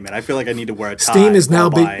commitment. I feel like I need to wear a tie. Steam is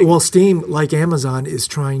now Steam, like Amazon, is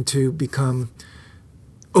trying to become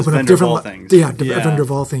open up different things. Vendor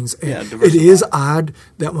of all things. And it is odd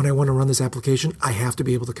that when I want to run this application, I have to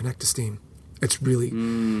be able to connect to Steam. It's really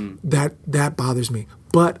that bothers me.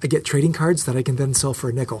 But I get trading cards that I can then sell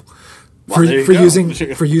for a nickel for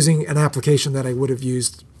using an application that I would have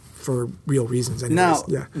used for real reasons. Anyways. Now,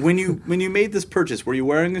 yeah. when you made this purchase, were you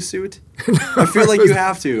wearing a suit? I feel like you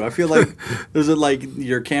have to. I feel like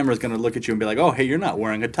your camera's going to look at you and be like, "Oh, hey, you're not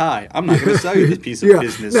wearing a tie. I'm not going to sell you this piece of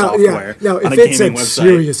business software Now, on if a it gaming said website."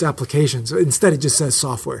 serious applications, instead it just says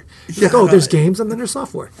software. Like, there's games and then there's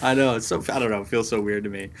software. I know. I don't know. It feels so weird to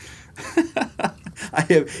me. I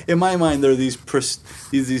have in my mind there are these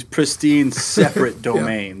pristine separate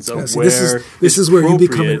domains of So where this is where you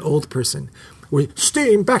become an appropriate. old person. Where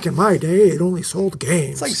Steam, back in my day, it only sold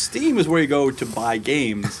games. It's like Steam is where you go to buy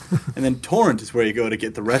games, and then Torrent is where you go to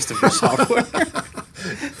get the rest of your software.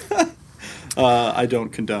 I don't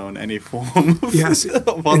condone any form of,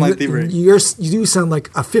 of online thievery. You do sound like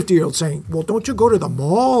a 50-year-old saying, "Well, don't you go to the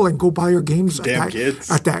mall and go buy your games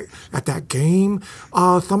Kids. at that game?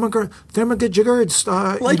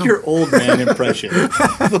 Thermagajigger, Like your old man impression.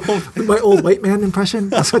 my old white man impression.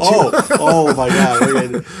 That's what oh my God! We're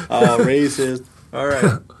getting, racist. All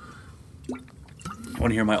right. I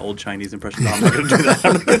want to hear my old Chinese impression. No, I'm not going to do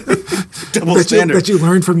that. Double standard. That you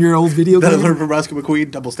learned from your old video game? That I learned from Roscoe McQueen.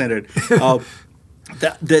 Double standard.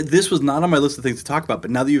 This was not on my list of things to talk about, but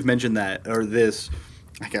now that you've mentioned that, or this,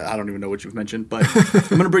 I don't even know what you've mentioned, but I'm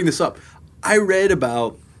going to bring this up. I read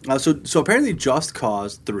about, so apparently Just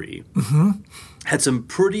Cause 3 had some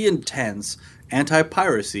pretty intense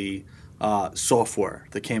anti-piracy software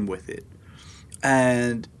that came with it.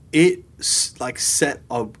 And it set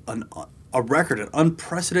a record, an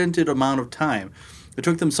unprecedented amount of time. It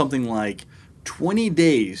took them something like 20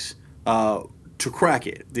 days to crack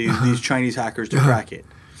it, these Chinese hackers to crack it.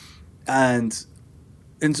 And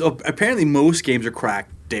so apparently most games are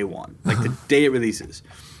cracked day one, like the day it releases.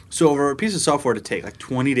 So over a piece of software to take like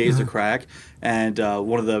 20 days to crack, and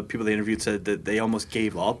one of the people they interviewed said that they almost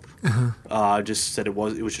gave up, just said it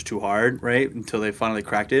was just too hard, right, until they finally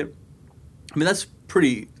cracked it. I mean, that's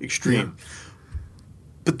pretty extreme. Yeah.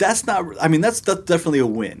 But that's not. I mean, that's definitely a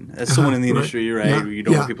win. As someone in the industry, right? Yeah, you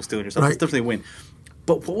don't want people stealing your stuff. That's definitely a win.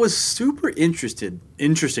 But what was super interesting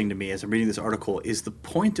to me as I'm reading this article is the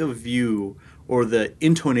point of view or the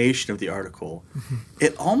intonation of the article.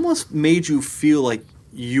 It almost made you feel like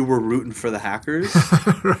you were rooting for the hackers,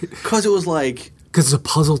 because it was like. Because it's a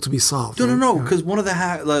puzzle to be solved. No. Because one of the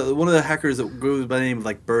hackers that goes by the name of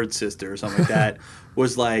like Bird Sister or something like that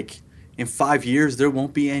was like, in 5 years there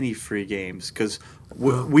won't be any free games because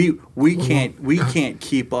we can't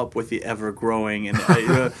keep up with the ever growing and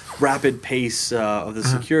rapid pace of the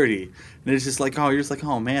security. And it's just like, you're just like,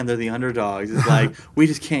 oh man, they're the underdogs. It's like we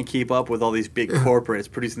just can't keep up with all these big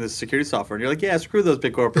corporates producing this security software. And you're like, yeah, screw those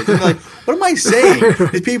big corporates. And you're like, what am I saying?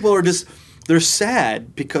 These people are just, they're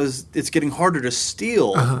sad because it's getting harder to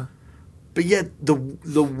steal. But yet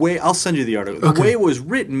the way, I'll send you the article. The way it was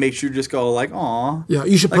written makes you just go like, aw. Yeah,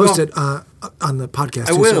 you should post it on the podcast.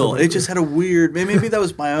 I will. It just had a weird, maybe that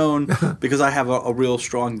was my own, because I have a real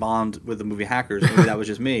strong bond with the movie Hackers. Maybe that was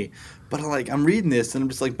just me. But I'm reading this and I'm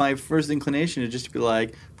just like, my first inclination is just to be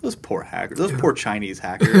like, those poor hackers, those poor Chinese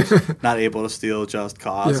hackers, not able to steal Just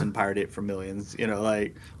Cause and pirate it for millions.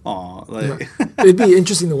 Aw. It'd be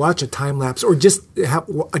interesting to watch a time lapse or just have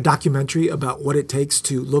a documentary about what it takes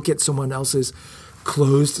to look at someone else's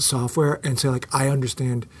closed software and say, like, I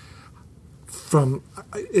understand.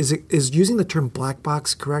 Is using the term black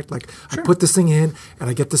box correct? Like, sure. I put this thing in and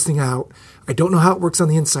I get this thing out. I don't know how it works on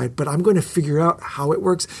the inside, but I'm going to figure out how it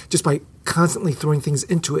works just by constantly throwing things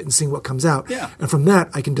into it and seeing what comes out. Yeah. And from that,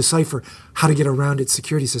 I can decipher how to get around its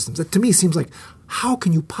security systems. That to me seems like, how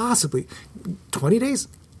can you possibly, 20 days?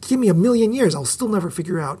 Give me a million years. I'll still never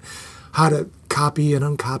figure out how to copy an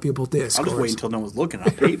uncopyable disk. I'll just wait until no one's looking.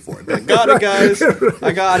 I'll pay for it. Like, got it, guys.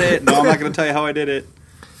 I got it. No, I'm not going to tell you how I did it.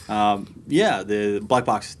 The black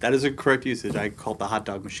box, that is a correct usage. I call it the hot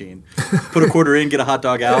dog machine. Put a quarter in, get a hot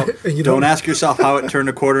dog out. Don't ask yourself how it turned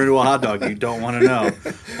a quarter into a hot dog. You don't want to know.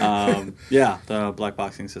 The black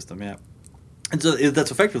boxing system, yeah. And so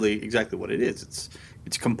that's effectively exactly what it is.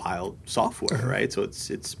 It's compiled software, right? So it's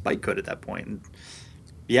bytecode at that point. And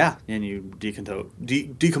and you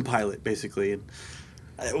decompile it, basically. And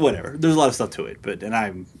whatever. There's a lot of stuff to it, and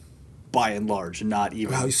I'm by and large not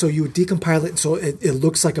even. Wow, so you would decompile it so it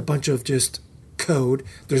looks like a bunch of just code.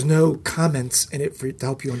 There's no comments in it to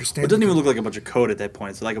help you understand. It doesn't even look like a bunch of code at that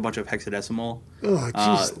point. It's like a bunch of hexadecimal. Oh,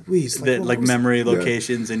 jeez Louise. Memory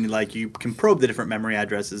locations, and you can probe the different memory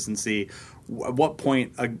addresses and see at what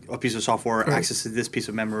point a piece of software accesses this piece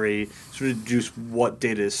of memory, sort of deduce what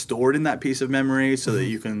data is stored in that piece of memory so that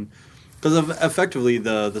you can. Because effectively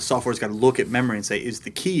the software's got to look at memory and say, is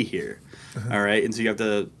the key here? All right? And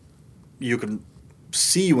so you can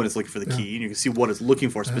see when it's looking for the key, and you can see what it's looking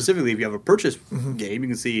for. Specifically, if you have a purchase game, you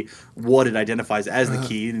can see what it identifies as the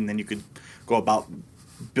key, and then you could go about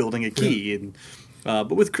building a key and.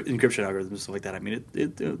 But with encryption algorithms and stuff like that, I mean,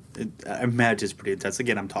 I imagine it's pretty intense.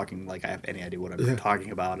 Again, I'm talking like I have any idea what I'm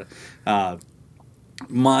talking about.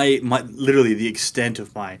 My literally the extent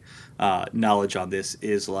of my knowledge on this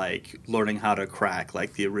is like learning how to crack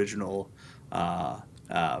like the original.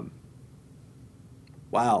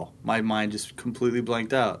 Wow, my mind just completely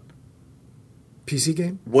blanked out. PC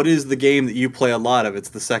game? What is the game that you play a lot of? It's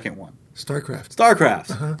the second one.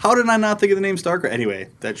 StarCraft. How did I not think of the name StarCraft? Anyway,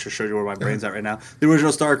 that just shows you where my brain's at right now. The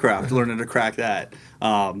original StarCraft, learning to crack that.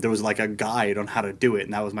 There was like a guide on how to do it,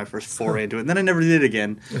 and that was my first foray into it. And then I never did it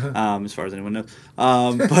again, as far as anyone knows.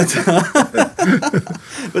 But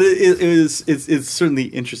it's certainly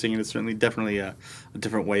interesting, and it's certainly definitely a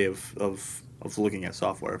different way of looking at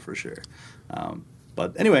software for sure.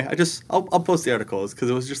 But anyway, I'll post the articles because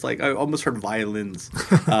it was just like I almost heard violins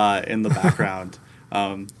in the background.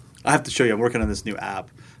 I have to show you. I'm working on this new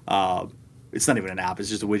app. It's not even an app. It's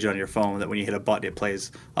just a widget on your phone that when you hit a button, it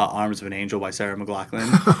plays "Arms of an Angel" by Sarah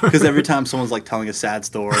McLachlan. Because every time someone's like telling a sad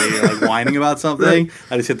story or like whining about something,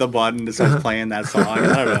 I just hit the button and it starts playing that song.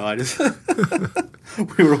 I don't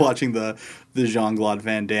know. We were watching the Jean-Claude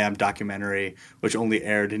Van Damme documentary, which only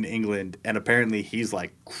aired in England, and apparently he's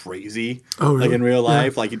like crazy. Oh, really? Like in real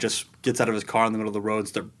life, like he just gets out of his car in the middle of the road and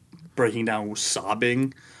starts breaking down,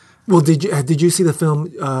 sobbing. Well, did you see the film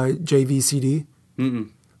JVCD?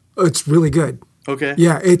 Mm-mm. It's really good. Okay.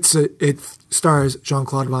 Yeah, it stars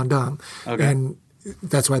Jean-Claude Van Damme, and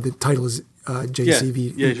that's why the title is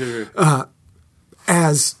JCV. Yeah, sure.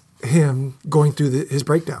 As him going through his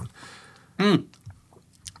breakdown.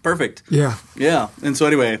 Perfect. Yeah. Yeah. And so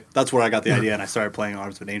anyway, that's where I got the idea, and I started playing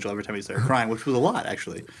Arms of an Angel every time he started crying, which was a lot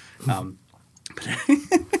actually. Yeah,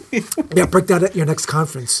 break that at your next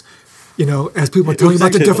conference. You know, as people are telling you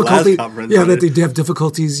about the difficulty, that they have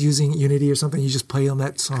difficulties using Unity or something, you just play them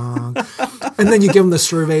that song, and then you give them the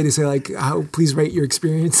survey to say like, "Please rate your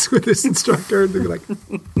experience with this instructor." And they're like,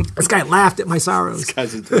 "This guy laughed at my sorrows. This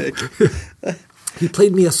guy's a dick." He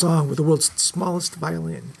played me a song with the world's smallest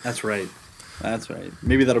violin. That's right. That's right.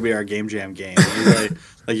 Maybe that'll be our game jam game.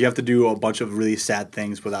 Like you have to do a bunch of really sad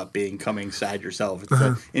things without becoming sad yourself. It's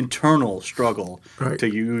an internal struggle to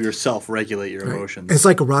you yourself regulate your emotions. It's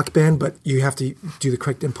like a rock band, but you have to do the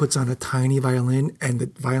correct inputs on a tiny violin, and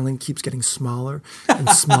the violin keeps getting smaller and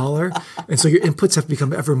smaller. And so your inputs have to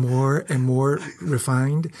become ever more and more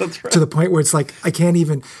refined. That's right. To the point where it's like I can't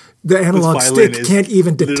even the analog stick can't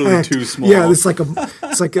even detect. Literally too small. Yeah, it's like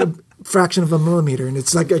a fraction of a millimeter, and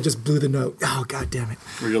it's like I just blew the note. Oh, God damn it.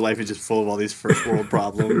 Where your life is just full of all these first world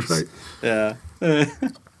problems. Right. Yeah.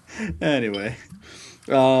 Anyway.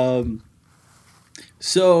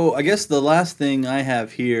 So I guess the last thing I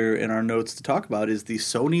have here in our notes to talk about is the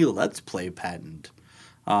Sony Let's Play patent.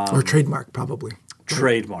 Or trademark, probably.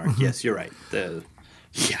 Trademark, yes, you're right.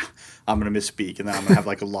 I'm going to misspeak, and then I'm going to have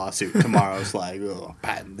like a lawsuit tomorrow. It's like, oh,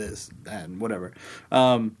 patent this and whatever.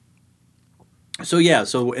 And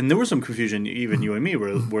there was some confusion. Even you and me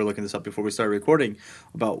were looking this up before we started recording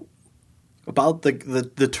about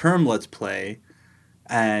the term "Let's Play"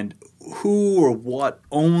 and who or what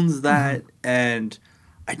owns that. And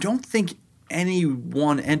I don't think any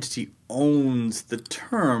one entity owns the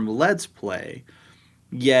term "Let's Play,"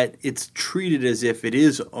 yet it's treated as if it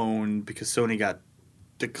is owned because Sony got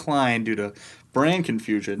declined due to brand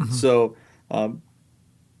confusion. So I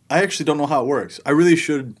actually don't know how it works. I really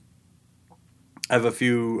should. I have a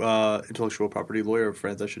few intellectual property lawyer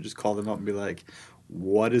friends. I should just call them up and be like,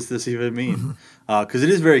 what does this even mean? Because it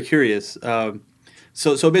is very curious.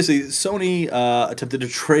 So basically, Sony attempted to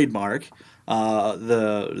trademark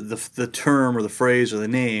the term or the phrase or the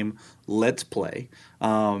name "Let's Play,"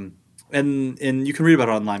 and you can read about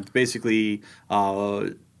it online. Basically,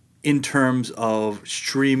 in terms of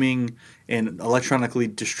streaming and electronically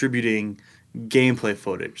distributing gameplay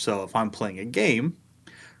footage. So if I'm playing a game.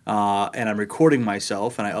 And I'm recording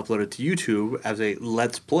myself, and I upload it to YouTube as a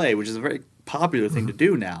Let's Play, which is a very popular thing to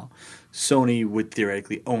do now. Sony would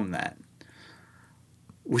theoretically own that,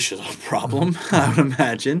 which is a problem, I would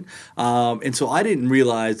imagine. And so I didn't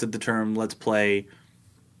realize that the term Let's Play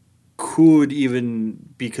could even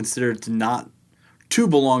be considered to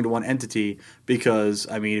belong to one entity because,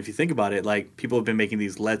 I mean, if you think about it, like people have been making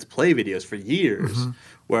these Let's Play videos for years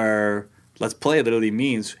where Let's Play literally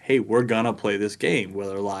means, hey, we're going to play this game,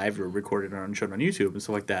 whether live or recorded or shown on YouTube and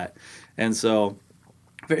stuff like that. And so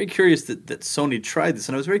very curious that Sony tried this.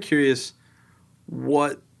 And I was very curious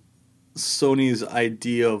what Sony's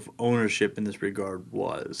idea of ownership in this regard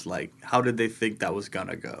was. Like, how did they think that was going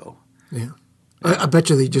to go? Yeah. I bet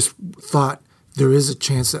you they just thought there is a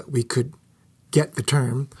chance that we could get the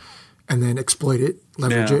term and then exploit it,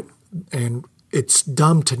 leverage it, and it's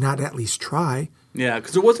dumb to not at least try. Yeah,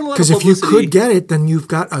 because there wasn't a lot of Because if publicity. you could get it, then you've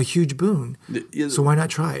got a huge boon. Yeah, So why not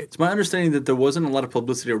try it? it's my understanding that there wasn't a lot of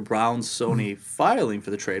publicity around Sony filing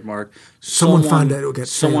for the trademark. Someone found it, it'll get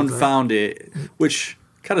Someone failed, right? found it, which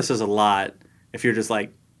kind of says a lot if you're just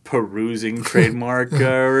like perusing trademark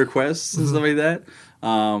requests and stuff like that.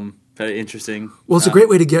 Very interesting. Well, it's a great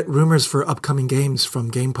way to get rumors for upcoming games from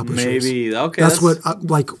game publishers. Maybe okay. That's what,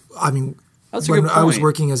 That's a when good I was point.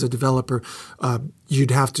 working as a developer,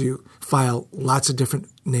 you'd have to file lots of different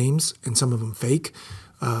names, and some of them fake,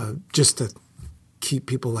 just to keep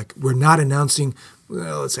people like, we're not announcing,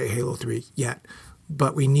 let's say Halo 3 yet,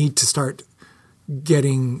 but we need to start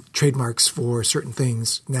getting trademarks for certain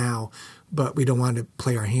things now, but we don't want to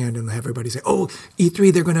play our hand and have everybody say, oh,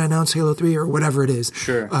 E3, they're going to announce Halo 3 or whatever it is.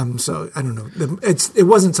 Sure. So I don't know. It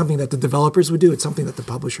wasn't something that the developers would do. It's something that the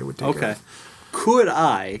publisher would take care Okay. of. Could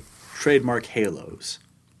I trademark Halos?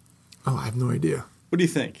 Oh, I have no idea. What do you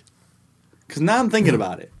think? Because now I'm thinking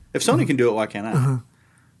about it. If Sony can do it, why can't I?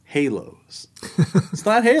 Halos. It's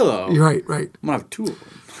not Halo. You're right, right. I'm gonna have two of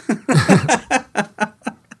them.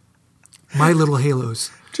 My Little Halos.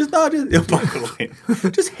 Just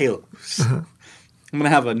Halos. I'm gonna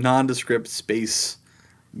have a nondescript space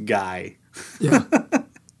guy Yeah.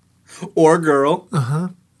 or girl.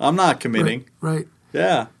 I'm not committing. Right.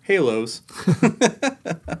 Yeah, Halos.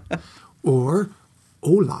 Or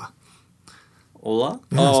Ola. Hola.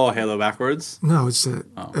 Yes. Oh, Halo backwards. No, it's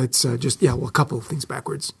just a couple of things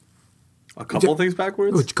backwards. A couple things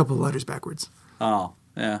backwards. A couple of letters backwards. Oh,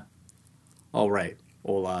 yeah. Oh, right.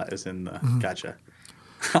 Hola is in the gotcha.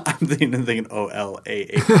 I'm thinking O-L-A-H.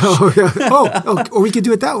 Oh, yeah. Oh, or we could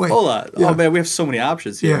do it that way. Hola. Yeah. Oh man, we have so many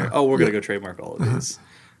options here. Yeah. Oh, we're gonna go trademark all of these.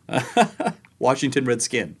 Washington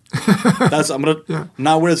Redskin. I'm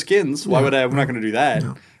not wear skins. Why would I? I'm not gonna do that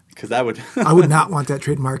because that would. I would not want that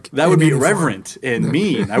trademark. That would in be any form. irreverent and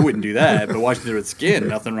mean. I wouldn't do that. But Washington Redskin,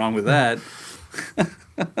 nothing wrong with that.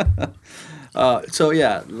 So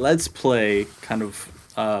yeah, Let's Play kind of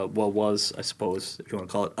what was, I suppose, if you want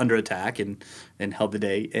to call it, under attack and held the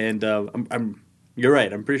day. And you're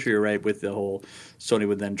right. I'm pretty sure you're right with the whole Sony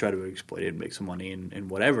would then try to exploit it and make some money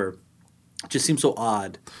and whatever. It just seems so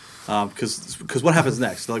odd because what happens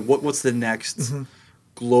next? Like what's the next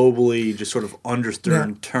globally just sort of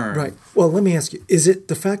understood term? Right. Well, let me ask you: is it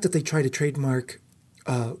the fact that they try to trademark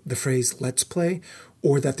the phrase "Let's Play,"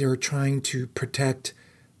 or that they're trying to protect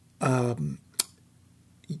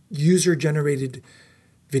user-generated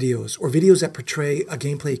videos or videos that portray a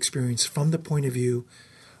gameplay experience from the point of view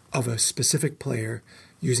of a specific player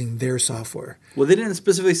using their software? Well, they didn't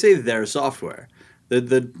specifically say their software.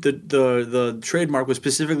 The trademark was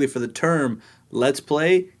specifically for the term "Let's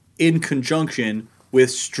Play" in conjunction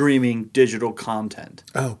with streaming digital content.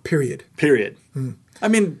 Oh, period. I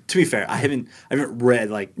mean, to be fair, I haven't read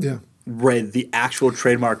read the actual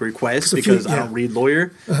trademark request because I don't read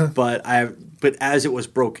lawyer, but as it was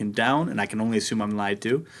broken down, and I can only assume I'm lied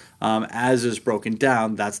to, as it's broken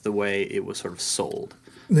down, that's the way it was sort of sold.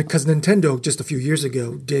 Because Nintendo just a few years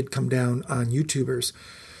ago did come down on YouTubers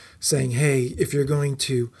saying, hey, if you're going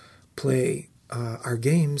to play our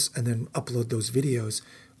games and then upload those videos,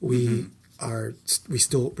 we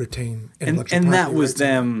still retain intellectual property. And that was rights.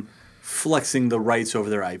 them flexing the rights over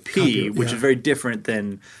their IP, Copyright, which is very different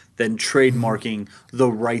than trademarking the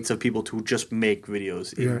rights of people to just make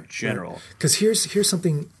videos in general. Because here's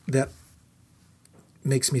something that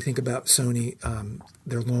makes me think about Sony,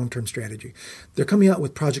 their long-term strategy. They're coming out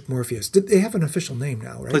with Project Morpheus. They have an official name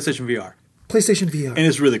now, right? PlayStation VR. PlayStation VR. And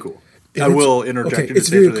it's really cool. And I will interject okay, and it's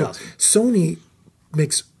say it's really really cool. awesome. Sony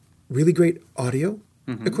makes really great audio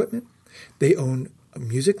equipment. They own a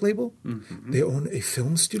music label. They own a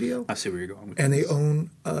film studio. I see where you're going with And this. they own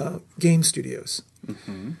game studios.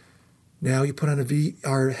 Now you put on a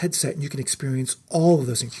VR headset and you can experience all of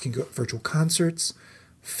those things. You can go to virtual concerts,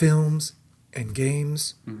 films, and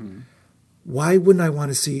games. Why wouldn't I want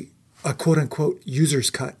to see a quote-unquote user's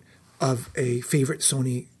cut of a favorite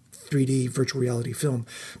Sony 3D virtual reality film?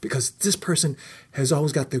 Because this person has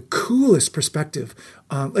always got the coolest perspective.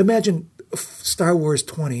 Imagine Star Wars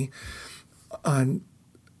 20 on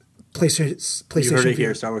PlayStation. You heard it VR.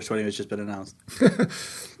 here. Star Wars 20 has just been announced.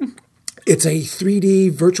 It's a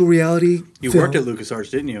 3D virtual reality You film. worked at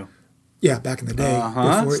LucasArts, didn't you? Yeah, back in the day.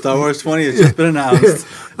 before- Star Wars 20 has just been announced.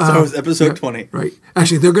 Star Wars Episode 20. Right.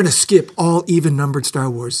 Actually, they're going to skip all even-numbered Star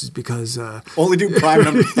Wars because... Only do prime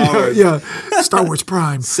number Star Wars. yeah, Star Wars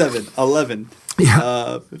Prime. 7, 11.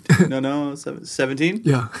 Yeah. 17?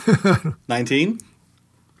 Yeah. 19?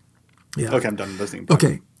 Yeah. Okay, I'm done listening.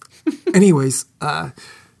 Okay. Anyways, I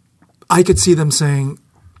could see them saying,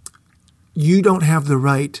 you don't have the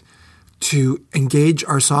right to engage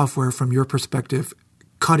our software from your perspective,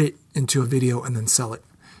 cut it into a video, and then sell it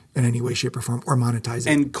in any way, shape, or form, or monetize it.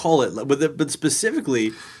 And call it, but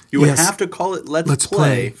specifically, you would have to call it Let's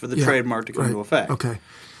Play for the trademark to come into effect. Okay.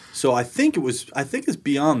 So I think it's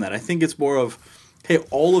beyond that. I think it's more of, hey,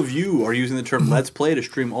 all of you are using the term Let's Play to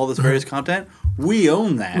stream all this various content. We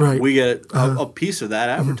own that. Right. We get a piece of that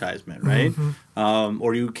advertisement, right?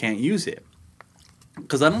 Or you can't use it.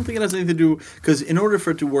 Because I don't think it has anything to do. Because in order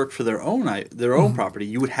for it to work for their own property,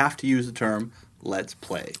 you would have to use the term "Let's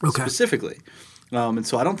Play" specifically. And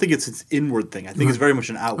so I don't think it's an inward thing. I think it's very much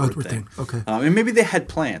an outward thing. Okay. And maybe they had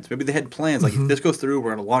plans. Maybe they had plans like if this goes through,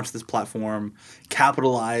 we're going to launch this platform,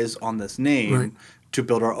 capitalize on this name to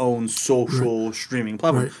build our own social streaming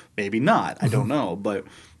platform. Right. Maybe not. I don't know, but.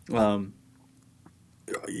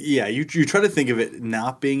 Yeah, you try to think of it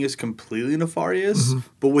not being as completely nefarious,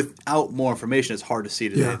 but without more information, it's hard to see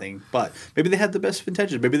it as anything. But maybe they had the best of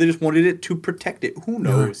intentions. Maybe they just wanted it to protect it. Who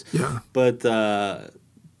knows? Yeah. But without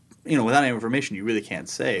any information, you really can't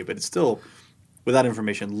say. But it's still, without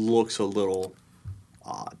information, looks a little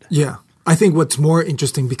odd. Yeah. I think what's more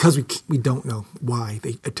interesting, because we don't know why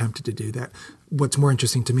they attempted to do that, what's more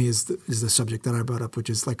interesting to me is the subject that I brought up, which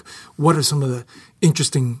is like, what are some of the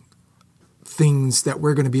interesting things that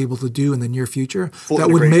we're going to be able to do in the near future that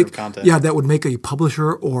would make a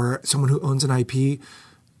publisher or someone who owns an IP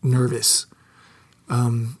nervous.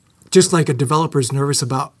 Just like a developer is nervous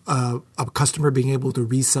about a customer being able to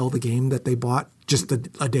resell the game that they bought just a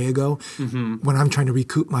day ago. When I'm trying to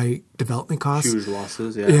recoup my development costs, huge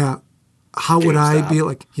losses. Yeah. How would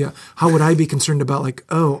I be concerned about like,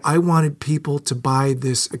 oh, I wanted people to buy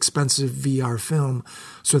this expensive VR film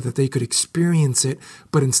so that they could experience it,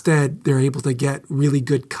 but instead they're able to get really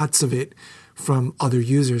good cuts of it from other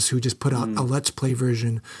users who just put out a Let's Play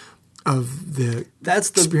version of the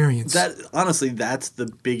experience. Honestly, that's the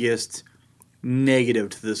biggest negative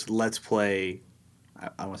to this Let's Play.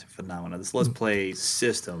 I want to say phenomenon. This Let's Play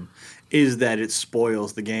system is that it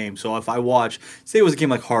spoils the game. So if I watch, say it was a game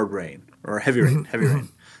like Hard Rain or Heavy Rain, Heavy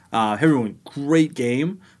Rain, great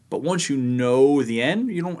game. But once you know the end,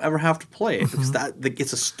 you don't ever have to play it because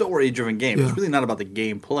it's a story-driven game. Yeah. It's really not about the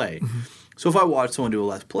gameplay. So if I watch someone do a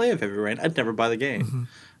Let's Play of Heavy Rain, I'd never buy the game.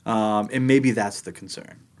 And maybe that's the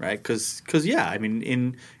concern, right? Because I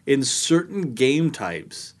mean, in certain game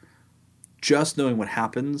types, just knowing what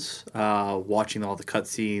happens, watching all the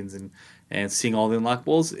cutscenes and seeing all the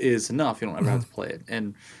unlockables is enough. You don't ever have to play it.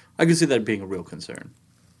 And I can see that being a real concern.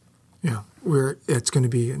 Yeah, it's going to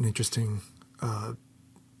be an interesting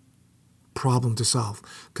problem to solve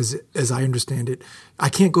because as I understand it, I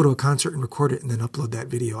can't go to a concert and record it and then upload that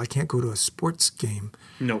video. I can't go to a sports game,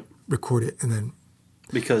 record it and then...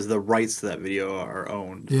 Because the rights to that video are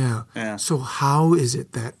owned. Yeah. So how is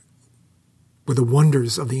it that with the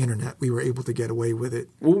wonders of the internet, we were able to get away with it?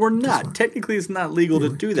 Well, we're not. Technically, it's not legal to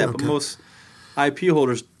do that, but most IP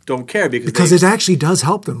holders don't care because it actually does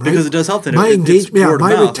help them, right? Because it does help them. My engagement,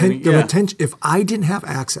 the retention. If I didn't have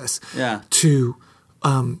access to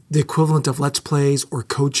the equivalent of Let's Plays or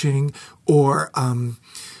coaching or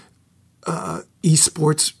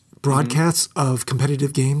esports broadcasts of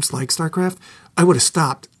competitive games like StarCraft, I would have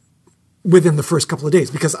stopped within the first couple of days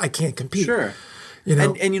because I can't compete. Sure.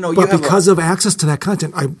 But because of access to that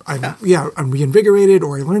content, I'm reinvigorated,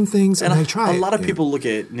 or I learn things, and I try. A lot of people look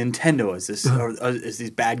at Nintendo as this, or as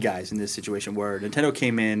these bad guys in this situation, where Nintendo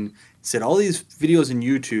came in, said all these videos in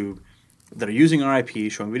YouTube that are using our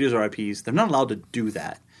IP, showing videos of our IPs, they're not allowed to do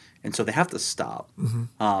that, and so they have to stop.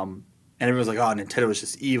 And everyone's like, "Oh, Nintendo is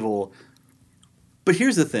just evil." But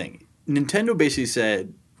here's the thing: Nintendo basically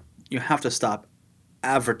said you have to stop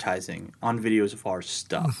advertising on videos of our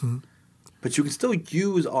stuff. But you can still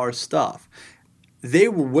use our stuff. They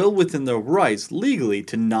were well within their rights legally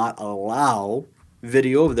to not allow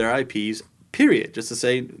video of their IPs, period. Just to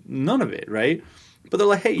say none of it, right? But they're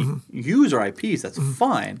like, hey, use our IPs. That's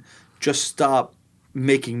fine. Just stop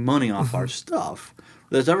making money off our stuff.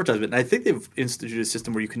 There's advertisement. And I think they've instituted a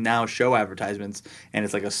system where you can now show advertisements, and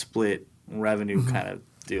it's like a split revenue kind of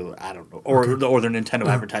deal. I don't know. Or their Nintendo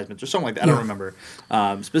advertisements or something like that. I don't remember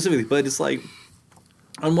specifically. But it's like,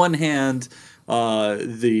 on one hand,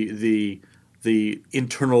 the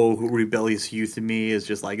internal rebellious youth in me is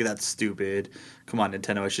just like, that's stupid. Come on,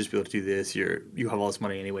 Nintendo, I should just be able to do this. You have all this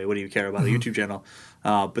money anyway. What do you care about a YouTube channel?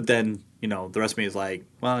 But then, the rest of me is like,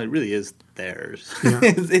 well, it really is theirs. Yeah.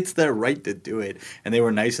 It's their right to do it. And they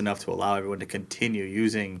were nice enough to allow everyone to continue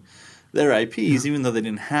using their IPs, even though they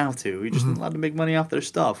didn't have to. You're just allowed to make money off their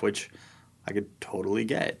stuff, which I could totally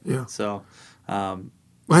get. Yeah. So...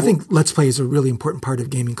 I think Let's Play is a really important part of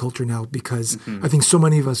gaming culture now because I think so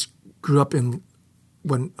many of us grew up in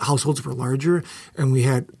when households were larger and we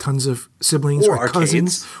had tons of siblings Or or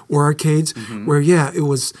cousins or arcades, where it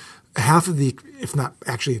was half of the, if not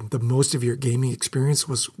actually the most of your gaming experience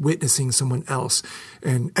was witnessing someone else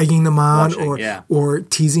and egging them on or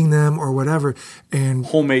teasing them or whatever. And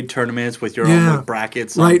homemade tournaments with your own like,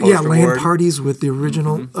 brackets. Right. On Yeah. LAN board. parties with the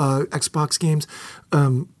original Xbox games.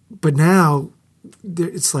 But now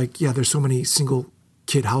it's like, there's so many single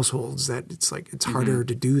kid households that it's like, it's harder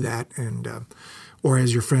to do that. And, or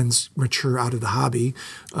as your friends mature out of the hobby,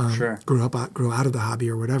 grow out of the hobby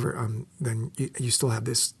or whatever, then you still have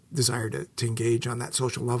this desire to engage on that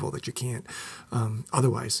social level that you can't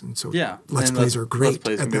otherwise. And so Let's Plays are great. Let's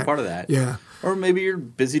Plays can be a part of that. Yeah. Or maybe you're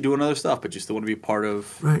busy doing other stuff, but you still want to be part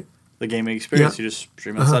of the gaming experience. You just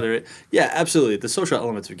stream outside of it. Yeah, absolutely. The social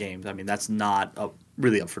elements of games, I mean, that's not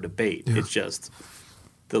really up for debate. It's just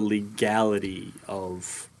the legality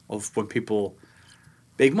of when people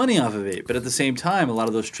make money off of it. But at the same time, a lot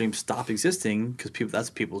of those streams stop existing because that's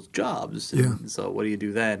people's jobs. And so what do you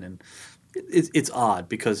do then? And it's odd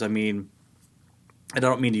because, I mean, I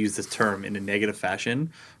don't mean to use this term in a negative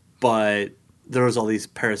fashion, but there's all these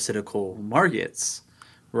parasitical markets,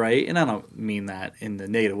 right? And I don't mean that in the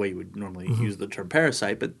negative way you would normally use the term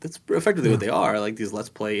parasite, but that's effectively what they are. Like these Let's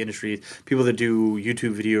Play industries, people that do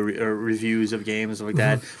YouTube video reviews of games and stuff like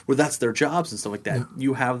that, where that's their jobs and stuff like that. Yeah.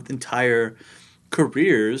 You have entire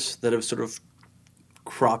careers that have sort of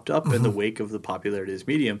cropped up in the wake of the popularity of this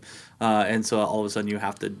medium. And so all of a sudden you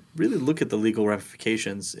have to really look at the legal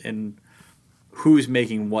ramifications and who's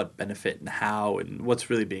making what benefit and how and what's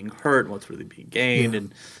really being hurt and what's really being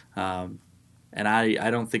gained. And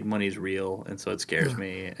I don't think money's real, and so it scares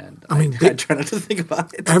me. And I try not to think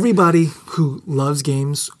about it. Everybody who loves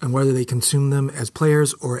games, and whether they consume them as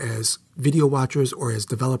players or as video watchers or as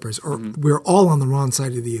developers, we're all on the wrong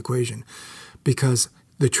side of the equation, because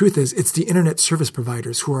the truth is, it's the internet service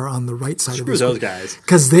providers who are on the right side of this. Screw those guys.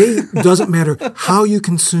 Because doesn't matter how you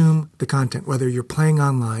consume the content, whether you're playing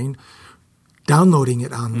online, downloading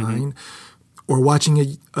it online, or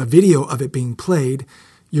watching a video of it being played,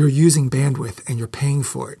 you're using bandwidth and you're paying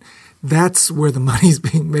for it. That's where the money's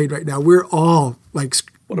being made right now. We're all like...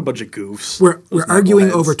 What a bunch of goofs. We're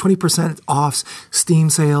arguing over 20% off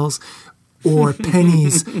Steam sales or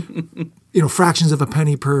pennies, fractions of a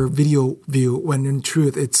penny per video view, when in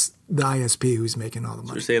truth it's the ISP who's making all the money.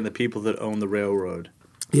 So you're saying the people that own the railroad.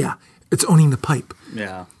 Yeah, it's owning the pipe.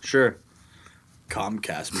 Yeah, sure.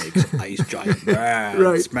 Comcast makes Ice Giant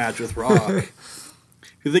smash with rock.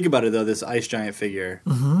 If you think about it, though, this Ice Giant figure,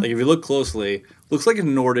 like if you look closely, looks like a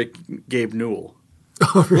Nordic Gabe Newell.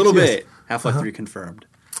 A little bit. Half-Life 3 confirmed.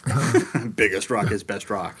 Biggest rock is best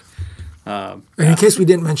rock. And in case we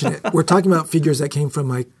didn't mention it, we're talking about figures that came from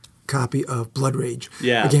my copy of Blood Rage,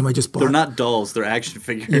 a game I just bought. They're not dolls; they're action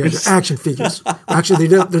figures. Yeah, they're action figures. Actually,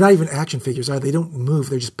 they're not even action figures. They don't move;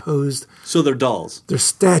 they're just posed. So they're dolls. They're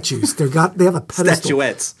statues. They have a pedestal.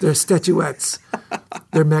 Statuettes. They're statuettes.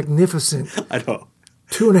 They're magnificent. I know.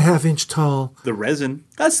 2.5 inch tall. The resin,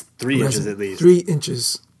 that's 3 inches at least. 3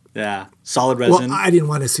 inches. Yeah, solid resin. Well, I didn't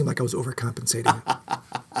want to seem like I was overcompensating.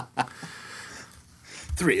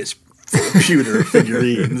 3 is computer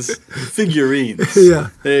figurines. Yeah.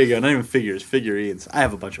 There you go. Not even figures, figurines. I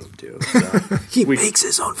have a bunch of them too. So he makes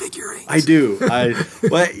his own figurines. I do.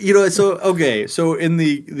 So in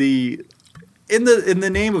the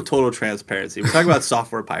name of total transparency, we're talking about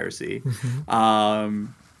software piracy,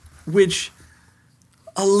 which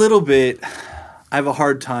a little bit. I have a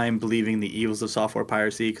hard time believing the evils of software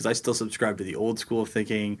piracy because I still subscribe to the old school of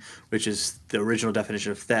thinking, which is the original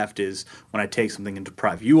definition of theft is when I take something and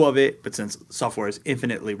deprive you of it. But since software is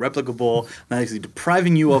infinitely replicable, I'm not actually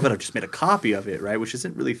depriving you of it. I've just made a copy of it, right? Which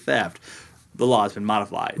isn't really theft. The law has been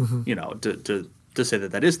modified, to say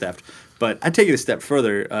that is theft. But I take it a step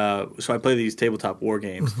further. So I play these tabletop war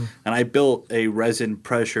games, and I built a resin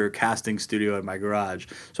pressure casting studio in my garage.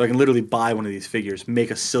 So I can literally buy one of these figures,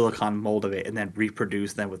 make a silicon mold of it, and then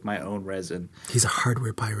reproduce them with my own resin. He's a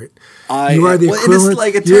hardware pirate. You are the equivalent. It's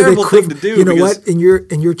like a terrible thing to do. You know what? In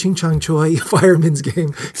your Ching Chong Choi Fireman's game,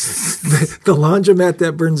 the laundromat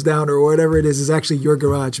that burns down or whatever it is actually your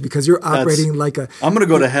garage because you're operating like a... I'm going to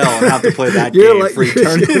go to hell and have to play that game for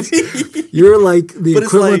eternity. You're like the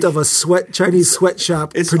equivalent of a Chinese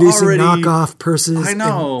sweatshop producing knockoff purses. I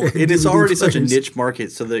know. It is already such a niche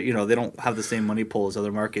market so that they don't have the same money pool as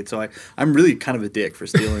other markets. So I'm really kind of a dick for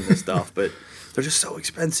stealing this stuff, but they're just so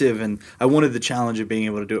expensive, and I wanted the challenge of being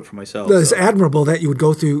able to do it for myself. It's admirable that you would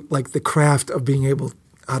go through like the craft of being able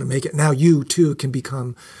how to make it. Now you too can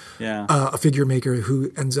become a figure maker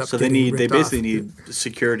who ends up. So they basically need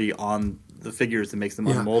security on the figures that makes them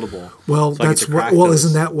unmoldable. Well,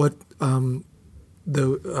 isn't that what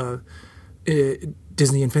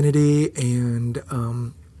Disney Infinity and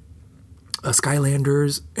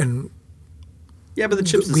Skylanders, and Yeah, but the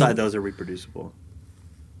chips inside those are reproducible.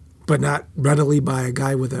 but not readily by a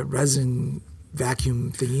guy with a resin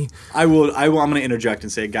vacuum thingy. I'm going to interject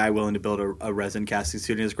and say a guy willing to build a resin casting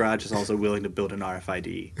studio in his garage is also willing to build an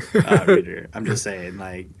RFID reader. I'm just saying,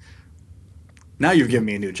 like, now you've given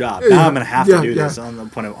me a new job. Now I'm going to have to do this on the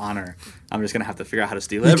point of honor. I'm just going to have to figure out how to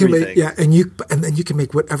steal everything. And then you can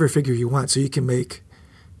make whatever figure you want. So you can make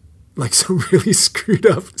like some really screwed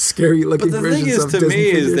up, scary looking versions of Disney figures. But the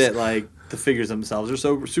thing is, to me, is that like the figures themselves are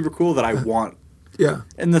so super cool that I want. Yeah.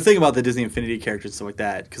 And the thing about the Disney Infinity characters and stuff like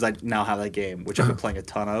that, because I now have that game, which I've been playing a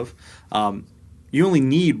ton of, you only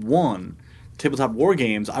need one. Tabletop war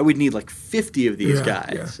games, I would need like 50 of these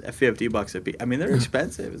guys at $50 a piece. I mean, they're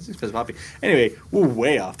expensive. It's an expensive hobby. Anyway, we're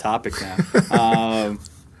way off topic now.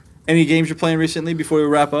 Any games you're playing recently before we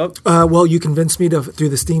wrap up? Well, you convinced me through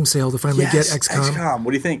the Steam sale to finally get XCOM. XCOM.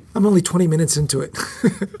 What do you think? I'm only 20 minutes into it.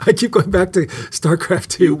 I keep going back to StarCraft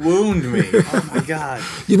 2. You wound me. Oh, my God.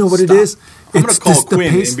 You know what it is? I'm going to call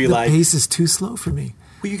Quinn and be like... The pace is too slow for me.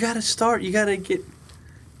 Well, you got to start. You got to get...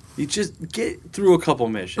 You just get through a couple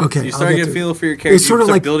missions. Okay, you start getting a feel for your character. It's sort you of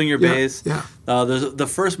start like building your base. Yeah. There's the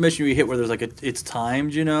first mission you hit where there's like it's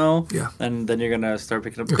timed, you know. Yeah. And then you're gonna start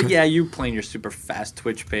picking up. Okay. But yeah, you playing your super fast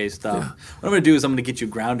Twitch based stuff. Yeah. What I'm gonna do is I'm gonna get you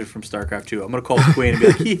grounded from StarCraft 2. I'm gonna call Quinn and be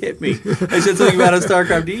like, he hit me. I said something about it in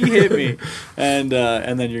StarCraft. He hit me. And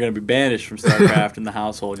then you're gonna be banished from StarCraft in the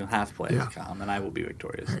household. You'll have to play XCOM, and I will be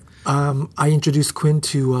victorious. Right. I introduced Quinn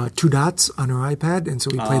to Two Dots on her iPad, and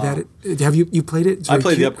so we played that. Have you played it? I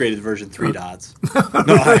played the upgraded version, Three Dots.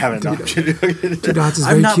 No, I haven't. No. Two Dots is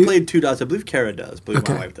very I've not cute. played Two Dots. I believe Kara does. I believe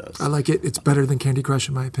my wife does. I like it. It's better than Candy Crush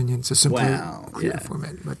in my opinion. It's a simpler, clear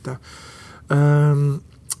format. But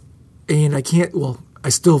and I can't. Well, I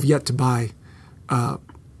still have yet to buy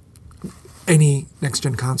any next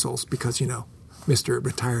gen consoles because Mr.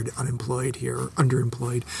 Retired Unemployed here or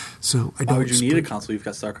underemployed. So I don't. Why would you need a console? You've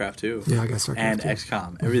got StarCraft 2. Yeah, I got StarCraft and 2.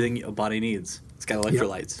 XCOM. Everything a body needs. It's got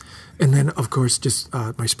electrolytes. And then, of course, just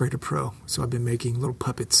my Sprayer Pro. So I've been making little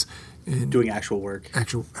puppets. And doing actual work.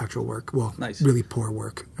 Actual work. Well, nice. Really poor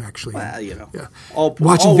work, actually. Well, Yeah. All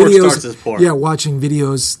watching work videos, starts as poor. Yeah, watching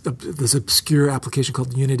videos of this obscure application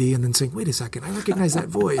called Unity and then saying, wait a second, I recognize that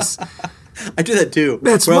voice. I do that too.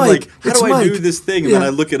 That's where Mike. I'm like, how do I Mike. do this thing? And then I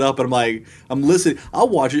look it up and I'm like, I'm listening. I'll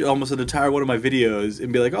watch it almost an entire one of my videos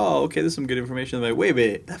and be like, oh, okay, this is some good information. I'm like, wait a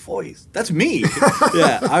minute, that voice, that's me.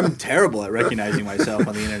 Yeah, I'm terrible at recognizing myself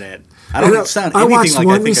on the internet. I don't sound anything watched like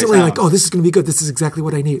one I think recently, I sound. like, oh, this is going to be good. This is exactly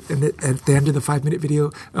what I need. And at the end of the 5-minute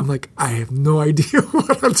video, I'm like, I have no idea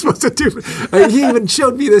what I'm supposed to do. He even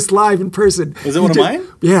showed me this live in person. Was it one of mine?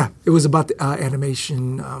 Yeah, it was about the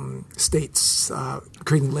animation states,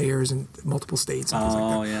 creating layers in multiple states and things like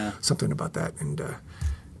that. Oh, yeah. Something about that. And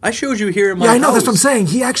I showed you here in my I know, house. that's what I'm saying.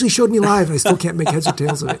 He actually showed me live, and I still can't make heads or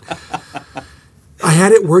tails of it. I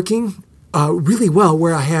had it working really well,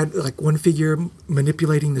 where I had like one figure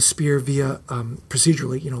manipulating the spear via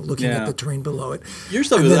procedurally, looking at the terrain below it. Your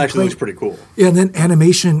stuff actually looks pretty cool. Yeah, and then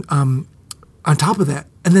animation on top of that.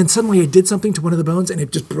 And then suddenly I did something to one of the bones, and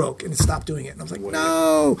it just broke, and it stopped doing it. And I was like,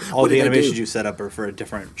 no. All the animations you set up are for a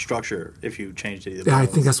different structure if you changed any of the bones. Yeah, I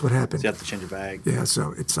think that's what happened. So you have to change your bag. Yeah,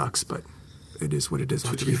 so it sucks, but it is what it is.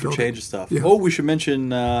 Switch for change of stuff. Yeah. Oh, we should mention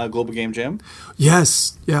Global Game Jam.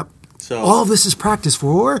 Yes, yep. So all of this is practice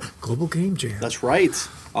for Global Game Jam. That's right.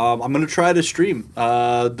 I'm going to try to stream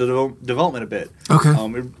the development a bit.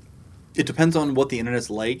 Okay. It depends on what the internet's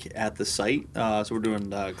like at the site. So we're doing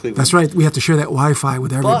Cleveland. That's right. We have to share that Wi-Fi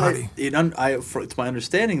with everybody. But it's my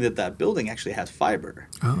understanding that building actually has fiber.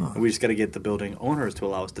 Oh. And we just got to get the building owners to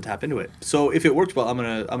allow us to tap into it. So if it works well, I'm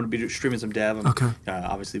gonna be streaming some dev. Okay.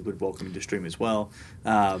 Obviously, would welcome you to stream as well.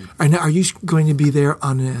 And are you going to be there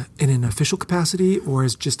in an official capacity or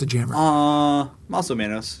as just a jammer? Más o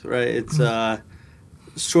menos, right? It's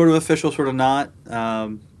sort of official, sort of not.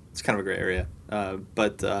 It's kind of a gray area.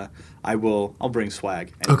 But I'll bring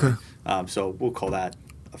swag. Anyway. Okay. So we'll call that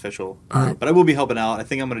official. All right. But I will be helping out. I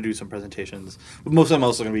think I'm going to do some presentations. But most of them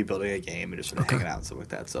also going to be building a game and just sort of hanging out and stuff like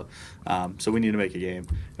that. So so we need to make a game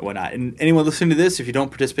and whatnot. And anyone listening to this, if you don't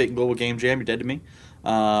participate in Global Game Jam, you're dead to me.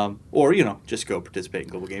 Or just go participate in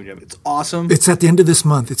Global Game Jam. It's awesome. It's at the end of this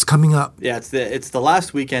month. It's coming up. Yeah, it's the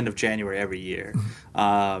last weekend of January every year.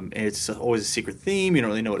 And it's always a secret theme. You don't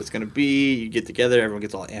really know what it's going to be. You get together, everyone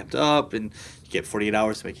gets all amped up, and you get 48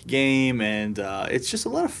 hours to make a game, and it's just a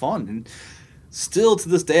lot of fun. And still to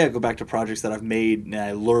this day, I go back to projects that I've made, and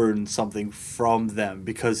I learn something from them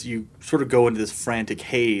because you sort of go into this frantic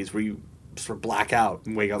haze where you sort of black out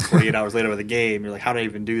and wake up 48 hours later with a game. You're like, how did I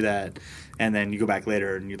even do that? And then you go back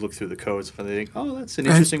later and you look through the codes and you think, oh, that's an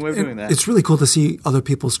interesting way of doing that. It's really cool to see other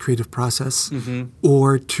people's creative process,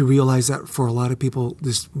 or to realize that for a lot of people,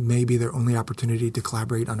 this may be their only opportunity to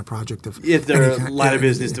collaborate on a project of if they're line of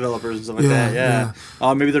business developers and stuff like that.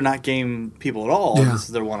 Yeah. Maybe they're not game people at all. Yeah. This is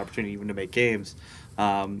their one opportunity even to make games.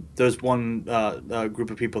 There's one group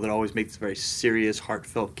of people that always make this very serious,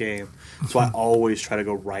 heartfelt game. So I always try to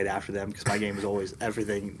go right after them because my game is always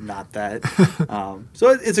everything, not that. So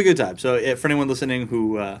it's a good time. So for anyone listening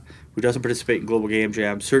who doesn't participate in Global Game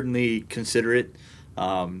Jam, certainly consider it.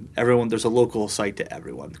 There's a local site to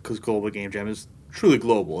everyone because Global Game Jam is truly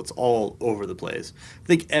global. It's all over the place. I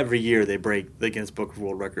think every year they break the Guinness Book of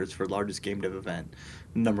World Records for largest game dev event,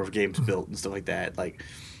 number of games built and stuff like that. Like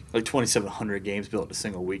 2,700 games built in a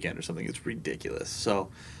single weekend or something. It's ridiculous. So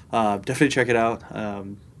definitely check it out.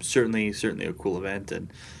 Certainly a cool event. And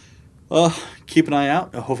keep an eye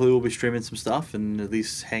out. Hopefully we'll be streaming some stuff and at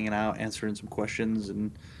least hanging out, answering some questions,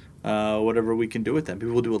 and whatever we can do with them.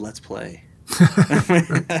 Maybe we'll do a Let's Play.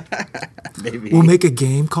 Maybe. We'll make a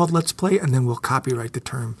game called Let's Play, and then we'll copyright the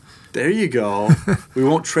term. There you go. We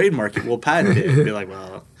won't trademark it. We'll patent it. We'll be like,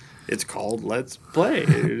 well, it's called Let's Play.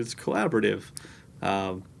 It's collaborative.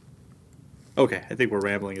 Okay, I think we're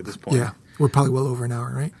rambling at this point. Yeah, we're probably well over an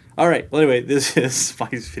hour, right? All right. Well, anyway, this is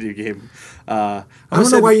Mike's video game. I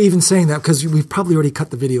don't know why you're even saying that because we've probably already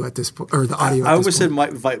cut the video at this point, or the audio. I almost said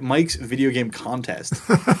Mike's video game contest.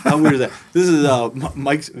 How weird is that? This is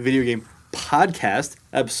Mike's video game podcast,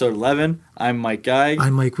 episode 11. I'm Mike Guy.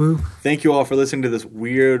 I'm Mike Wu. Thank you all for listening to this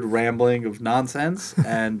weird rambling of nonsense.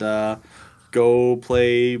 And go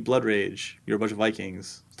play Blood Rage. You're a bunch of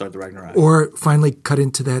Vikings. Start the Ragnarok. Or finally cut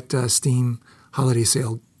into that Steam holiday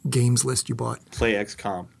sale games list you bought. Play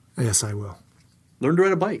XCOM. Yes, I will. Learn to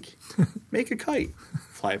ride a bike. Make a kite.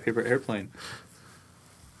 Fly a paper airplane.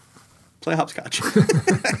 Play hopscotch.